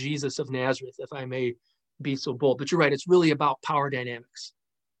of Jesus of Nazareth, if I may be so bold. But you're right, it's really about power dynamics.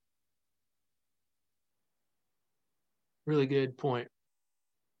 Really good point.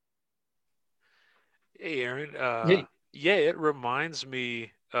 Hey, Aaron. Hey. Yeah, it reminds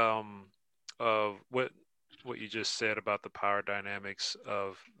me of what you just said about the power dynamics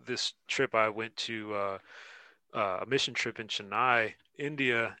of this trip I went to, a mission trip in Chennai,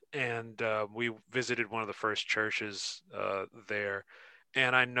 India, and we visited one of the first churches there.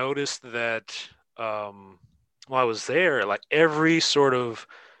 And I noticed that while I was there, like every sort of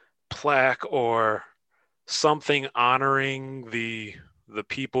plaque or something honoring the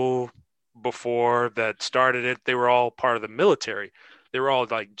people before that started it, they were all part of the military. They were all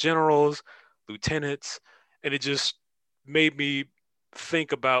like generals, lieutenants, and it just made me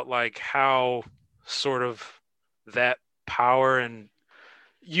think about like how sort of that power and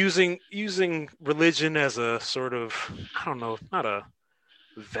using religion as a sort of, I don't know, not a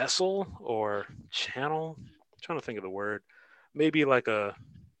vessel or channel. I'm trying to think of the word. Maybe like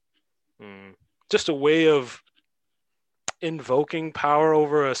just a way of invoking power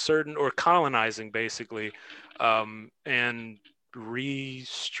over a certain, or colonizing basically, and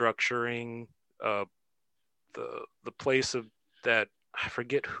restructuring the place of that. I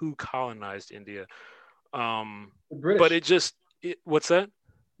forget who colonized India. The British. But what's that?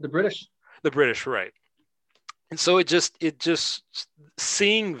 The British. The British, right. And so it just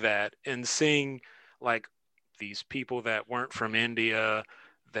seeing that and seeing like these people that weren't from India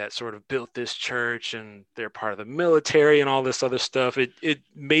that sort of built this church and they're part of the military and all this other stuff. It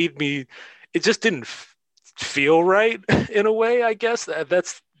made me, it just didn't feel right in a way, I guess.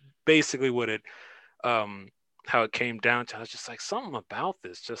 That's basically what how it came down to. I was just like, something about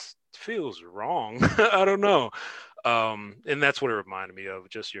this just feels wrong. I don't know. And that's what it reminded me of,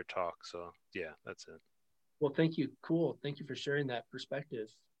 just your talk. So yeah, that's it. Well, thank you. Cool. Thank you for sharing that perspective.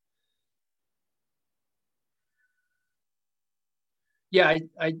 Yeah,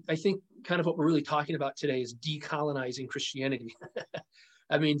 I think kind of what we're really talking about today is decolonizing Christianity.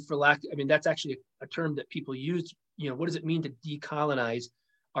 That's actually a term that people use. What does it mean to decolonize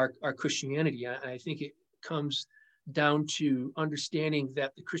our Christianity? I think it comes down to understanding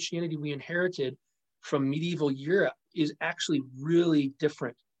that the Christianity we inherited from medieval Europe is actually really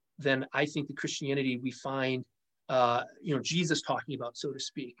different than I think the Christianity we find, Jesus talking about, so to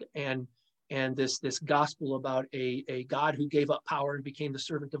speak, and this gospel about a God who gave up power and became the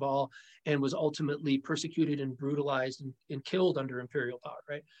servant of all and was ultimately persecuted and brutalized and killed under imperial power,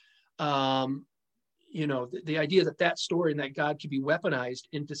 right? The idea that story and that God could be weaponized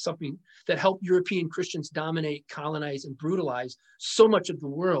into something that helped European Christians dominate, colonize, and brutalize so much of the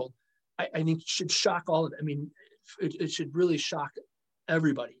world, I think should shock all of it. I mean, it should really shock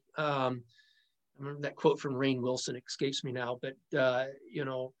everybody. I remember that quote from Rainn Wilson escapes me now, but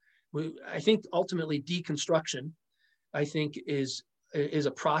I think ultimately deconstruction, I think, is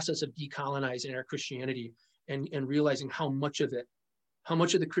a process of decolonizing our Christianity and realizing how much of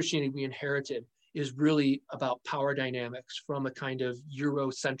the Christianity we inherited is really about power dynamics from a kind of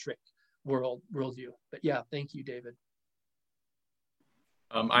Eurocentric worldview. But yeah, thank you, David.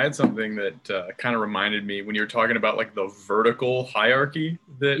 I had something that kind of reminded me when you were talking about like the vertical hierarchy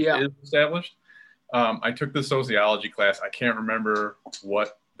that is established. I took the sociology class. I can't remember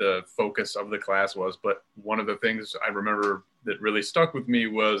what the focus of the class was, but one of the things I remember that really stuck with me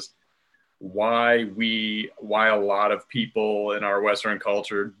was why a lot of people in our Western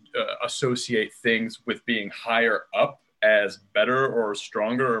culture associate things with being higher up as better or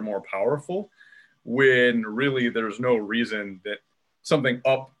stronger or more powerful, when really there's no reason that something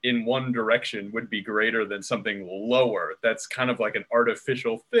up in one direction would be greater than something lower. That's kind of like an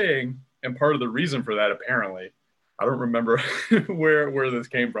artificial thing. And part of the reason for that, apparently, I don't remember where this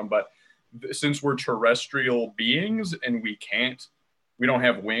came from, but since we're terrestrial beings and we don't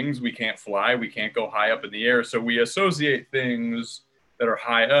have wings, we can't fly, we can't go high up in the air. So we associate things that are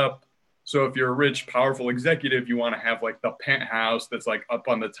high up. So if you're a rich, powerful executive, you want to have like the penthouse that's like up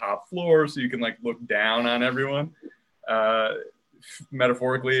on the top floor so you can like look down on everyone,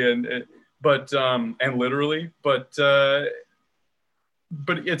 metaphorically. but and literally, but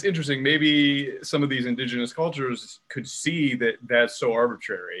it's interesting. Maybe some of these indigenous cultures could see that that's so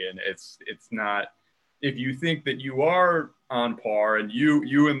arbitrary, and it's not. If you think that you are on par, and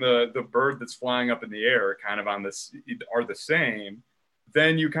you and the bird that's flying up in the air kind of on this are the same,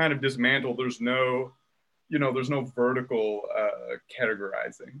 then you kind of dismantle. There's no vertical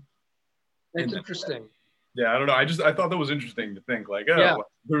categorizing. That's interesting. Yeah, I don't know. I thought that was interesting to think like,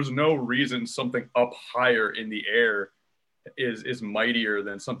 there's no reason something up higher in the air is mightier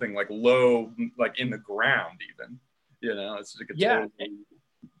than something like low, like in the ground even. It's like totally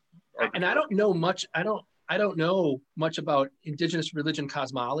and I don't know much. I don't know much about indigenous religion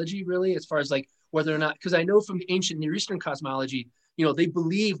cosmology really, as far as like whether or not, because I know from the ancient Near Eastern cosmology, they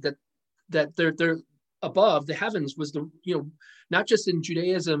believe that they're above the heavens was not just in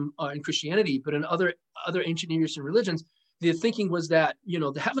Judaism and Christianity, but in other ancient Near Eastern religions. The thinking was that,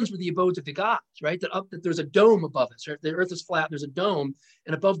 the heavens were the abodes of the gods, right? That there's a dome above us, right? The earth is flat, there's a dome,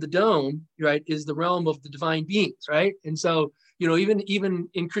 and above the dome, right, is the realm of the divine beings, right? And so, even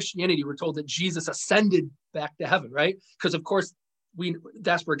in Christianity, we're told that Jesus ascended back to heaven, right? Because of course,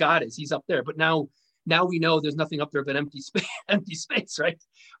 that's where God is. He's up there. But now we know there's nothing up there but empty space, right?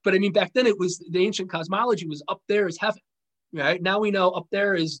 But I mean, back then it was the ancient cosmology was up there is heaven, right? Now we know up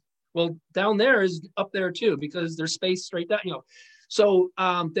there is, well, down there is up there too, because there's space straight down, So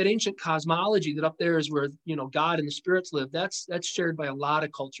that ancient cosmology that up there is where, God and the spirits live, that's shared by a lot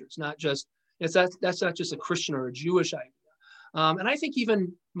of cultures, that's not just a Christian or a Jewish idea. And I think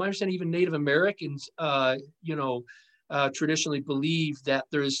my understanding, even Native Americans, traditionally believe that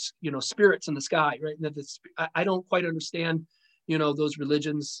there's, spirits in the sky, right? And that I don't quite understand, those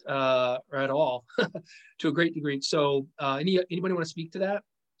religions at all to a great degree. So anybody want to speak to that?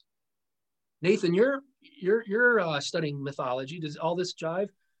 Nathan, you're studying mythology. Does all this jive?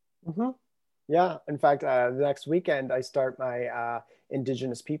 Mm-hmm. Yeah. In fact, next weekend I start my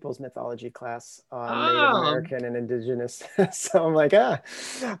Indigenous peoples mythology class on Native American and Indigenous. So I'm like,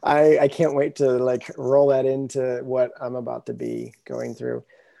 I can't wait to like roll that into what I'm about to be going through.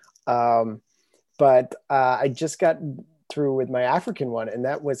 But I just got through with my African one, and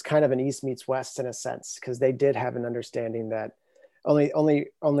that was kind of an East meets West in a sense, because they did have an understanding that only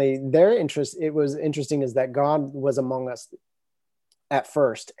their interest, it was interesting, is that God was among us at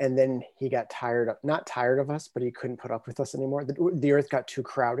first, and then he got not tired of us, but he couldn't put up with us anymore. The earth got too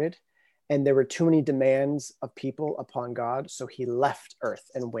crowded and there were too many demands of people upon God, so he left earth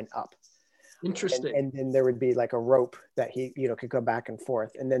and went up. Interesting. And then there would be like a rope that he could go back and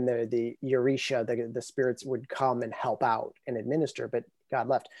forth, and then the Eurisha, the spirits would come and help out and administer, but God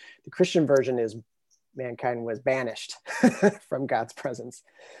left. The Christian version is mankind was banished from God's presence.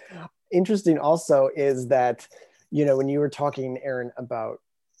 Interesting also is that, when you were talking, Aaron, about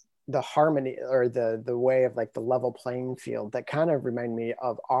the harmony or the way of like the level playing field, that kind of reminded me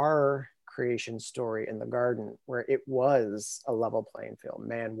of our creation story in the garden, where it was a level playing field,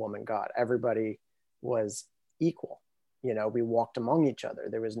 man, woman, God, everybody was equal. We walked among each other.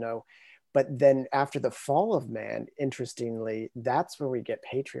 There was no, but then after the fall of man, interestingly, that's where we get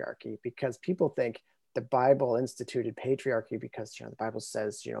patriarchy, because people think the Bible instituted patriarchy because the Bible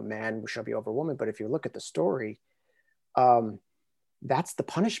says man shall be over woman, but if you look at the story, that's the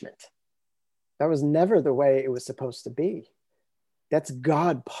punishment. That was never the way it was supposed to be. That's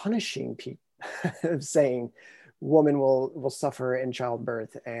God punishing people, saying woman will suffer in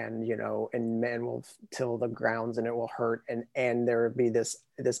childbirth, and and man will till the grounds and it will hurt, and there would be this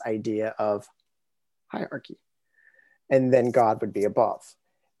idea of hierarchy, and then God would be above.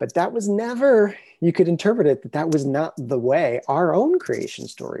 But that was never, you could interpret it that was not the way our own creation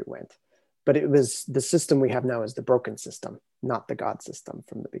story went. But it was the system we have now is the broken system, not the God system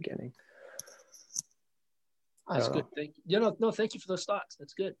from the beginning. That's good. Thank you. No, thank you for those thoughts.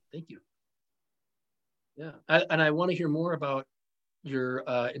 That's good. Thank you. Yeah. I want to hear more about your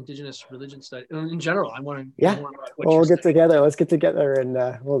indigenous religion study in general. I want to hear more about what we'll get together. Let's get together and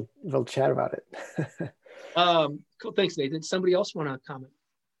we'll chat about it. Cool. Thanks, Nathan. Somebody else want to comment?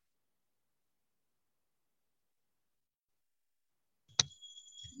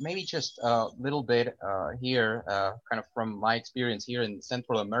 Maybe just a little bit here, kind of from my experience here in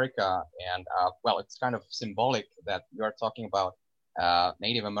Central America. And well, it's kind of symbolic that you are talking about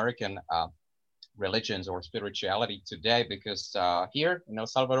Native American religions or spirituality today, because here in El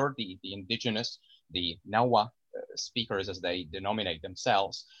Salvador, the indigenous, the Nahua speakers, as they denominate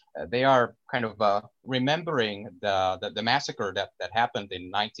themselves, they are kind of remembering the massacre that happened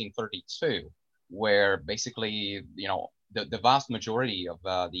in 1932, where basically, the vast majority of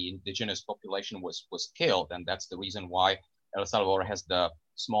the indigenous population was killed. And that's the reason why El Salvador has the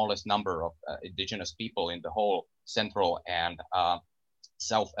smallest number of indigenous people in the whole Central and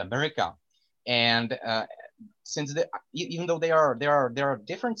South America. And since even though there are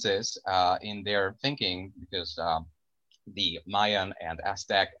differences in their thinking, because the Mayan and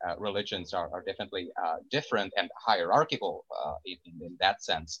Aztec religions are definitely different and hierarchical in that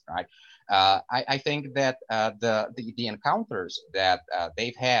sense, right? I think that the encounters that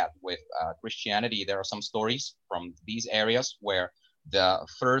they've had with Christianity, there are some stories from these areas where the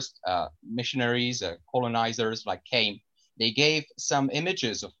first missionaries, colonizers like came, they gave some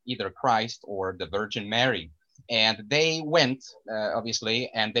images of either Christ or the Virgin Mary, and they went obviously,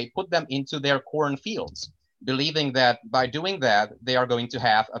 and they put them into their cornfields, believing that by doing that they are going to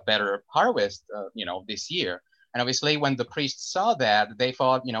have a better harvest, this year. And obviously, when the priests saw that, they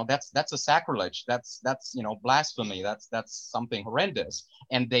thought, that's a sacrilege, that's blasphemy, that's something horrendous,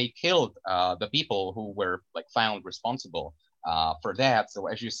 and they killed the people who were like found responsible for that. So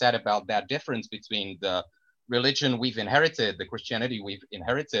as you said about that difference between the religion we've inherited, the Christianity we've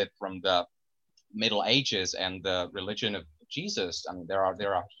inherited from the Middle Ages, and the religion of Jesus, I mean, there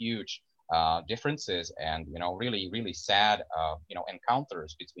are huge differences, and really sad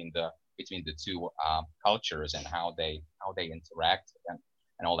encounters between the two cultures, and how they interact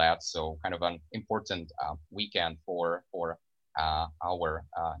and all that. So kind of an important weekend for our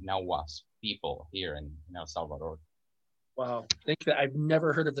Nahuas people here in El Salvador. Wow, thank you. I've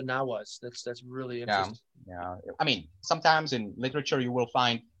never heard of the Nahuas. That's really interesting. Yeah. I mean, sometimes in literature you will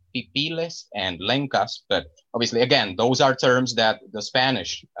find pipiles and lencas, but obviously, again, those are terms that the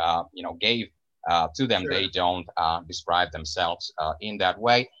Spanish, gave to them. Sure. They don't describe themselves in that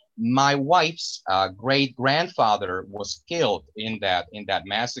way. My wife's great grandfather was killed in that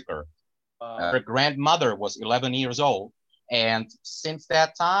massacre. Her grandmother was 11 years old, and since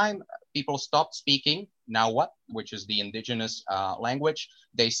that time, people stopped speaking Nahuatl, which is the indigenous language.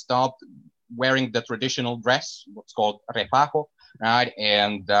 They stopped wearing the traditional dress, what's called refajo, right?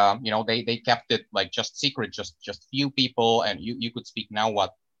 And they kept it like just secret, just few people, and you could speak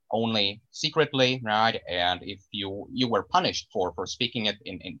Nahuatl only secretly, right? And if you were punished for speaking it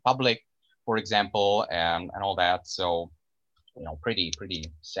in public, for example, and all that. So pretty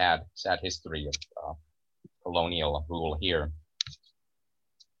sad history of colonial rule here.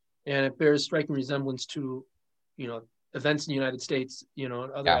 And it bears striking resemblance to events in the United States, and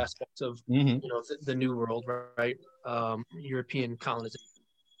other aspects of the New World, right? European colonization.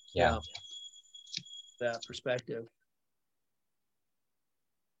 Yeah. That perspective.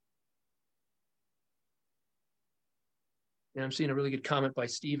 And I'm seeing a really good comment by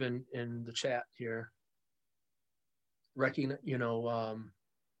Stephen in the chat here.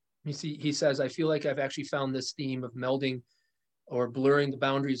 He says, I feel like I've actually found this theme of melding or blurring the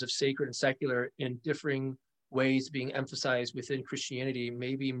boundaries of sacred and secular in differing ways being emphasized within Christianity,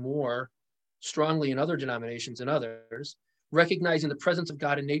 maybe more strongly in other denominations and others, recognizing the presence of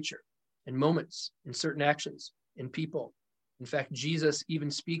God in nature, in moments, in certain actions, in people. In fact, Jesus even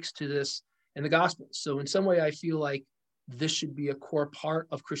speaks to this in the Gospels. So in some way, I feel like this should be a core part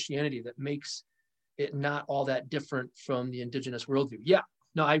of Christianity that makes it not all that different from the indigenous worldview. Yeah,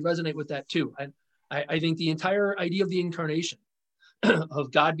 no, I resonate with that too. I think the entire idea of the incarnation,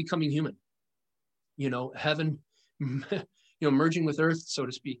 of God becoming human, heaven, merging with earth, so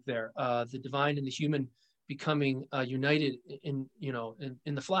to speak, there, the divine and the human becoming united in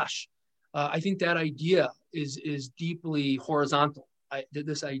the flesh. I think that idea is deeply horizontal.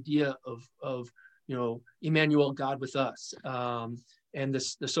 This idea of Emmanuel, God with us, and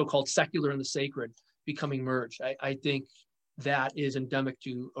the so-called secular and the sacred becoming merged. I think that is endemic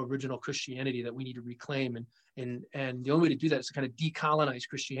to original Christianity that we need to reclaim. And the only way to do that is to kind of decolonize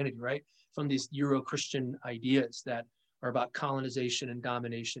Christianity, right? From these Euro-Christian ideas that are about colonization and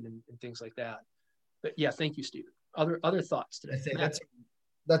domination and things like that. But yeah, thank you, Stephen. Other thoughts today? I think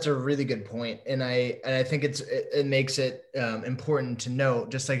that's a really good point. And I think it makes it important to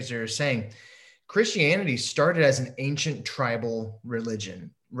note, just like as you were saying, Christianity started as an ancient tribal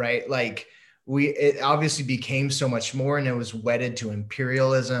religion, right? Like it obviously became so much more, and it was wedded to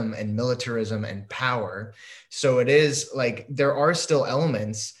imperialism and militarism and power. So it is like, there are still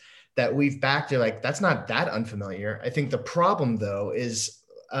elements that weave back to, like, that's not that unfamiliar. I think the problem though is,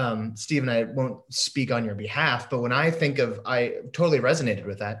 Stephen, I won't speak on your behalf, but when I totally resonated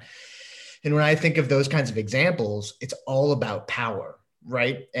with that. And when I think of those kinds of examples, it's all about power,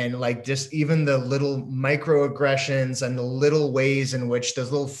 right? And like just even the little microaggressions and the little ways in which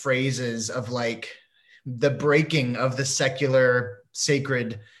those little phrases of like the breaking of the secular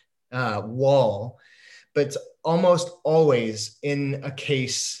sacred wall, but it's almost always in a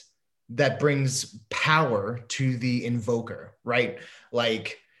case that brings power to the invoker, right?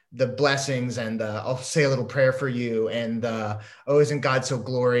 Like the blessings and I'll say a little prayer for you, and oh, isn't God so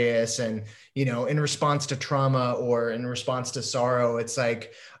glorious? And, you know, in response to trauma or in response to sorrow, it's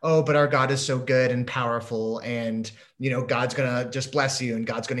like, oh, but our God is so good and powerful, and, you know, God's gonna just bless you and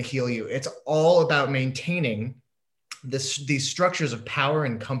God's gonna heal you. It's all about maintaining these structures of power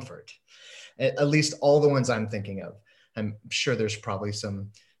and comfort, at least all the ones I'm thinking of. I'm sure there's probably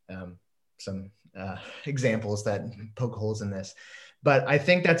some examples that poke holes in this, but I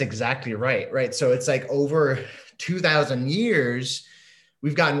think that's exactly right? So it's like over 2,000 years,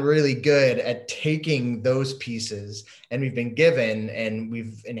 we've gotten really good at taking those pieces, and we've been given and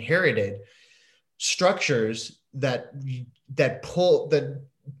we've inherited structures that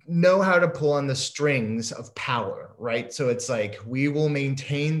know how to pull on the strings of power, right? So it's like, we will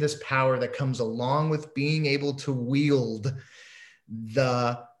maintain this power that comes along with being able to wield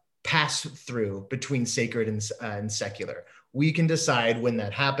the pass through between sacred and secular. We can decide when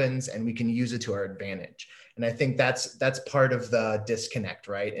that happens, and we can use it to our advantage. And I think that's part of the disconnect,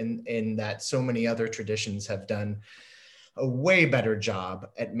 right? In that so many other traditions have done a way better job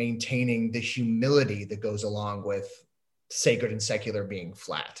at maintaining the humility that goes along with sacred and secular being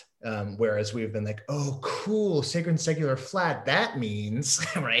flat. Whereas we've been like, oh, cool, sacred and secular flat, that means,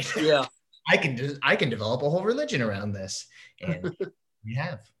 right? Yeah. I can develop a whole religion around this. And we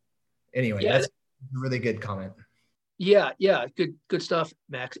have. Anyway, Yeah. that's a really good comment. Yeah. Good stuff,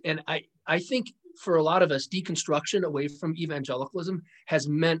 Max. And I think for a lot of us, deconstruction away from evangelicalism has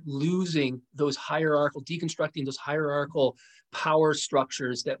meant deconstructing those hierarchical power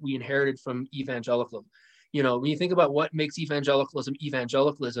structures that we inherited from evangelicalism. You know, when you think about what makes evangelicalism,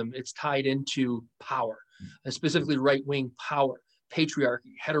 it's tied into power, specifically right-wing power,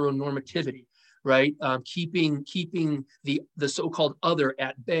 patriarchy, heteronormativity, right? Keeping the so-called other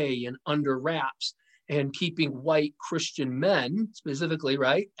at bay and under wraps, and keeping white Christian men specifically,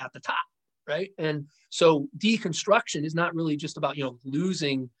 right, at the top, right? And so deconstruction is not really just about,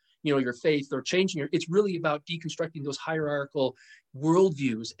 losing, your faith or changing it's really about deconstructing those hierarchical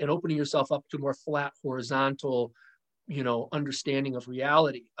worldviews and opening yourself up to more flat, horizontal, understanding of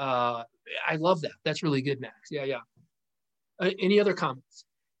reality. I love that. That's really good, Max. Yeah. Any other comments?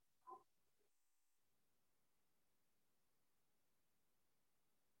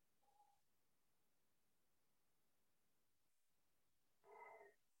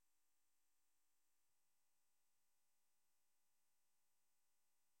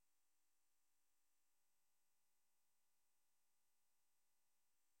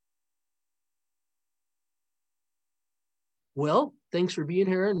 Well, thanks for being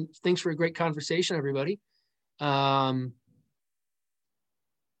here, and thanks for a great conversation, everybody.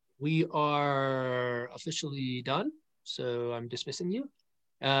 We are officially done, so I'm dismissing you.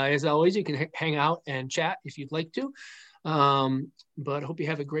 As always, you can hang out and chat if you'd like to, but hope you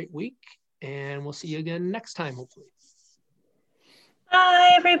have a great week, and we'll see you again next time, hopefully.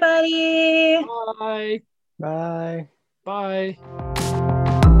 Bye, everybody. Bye. Bye. Bye.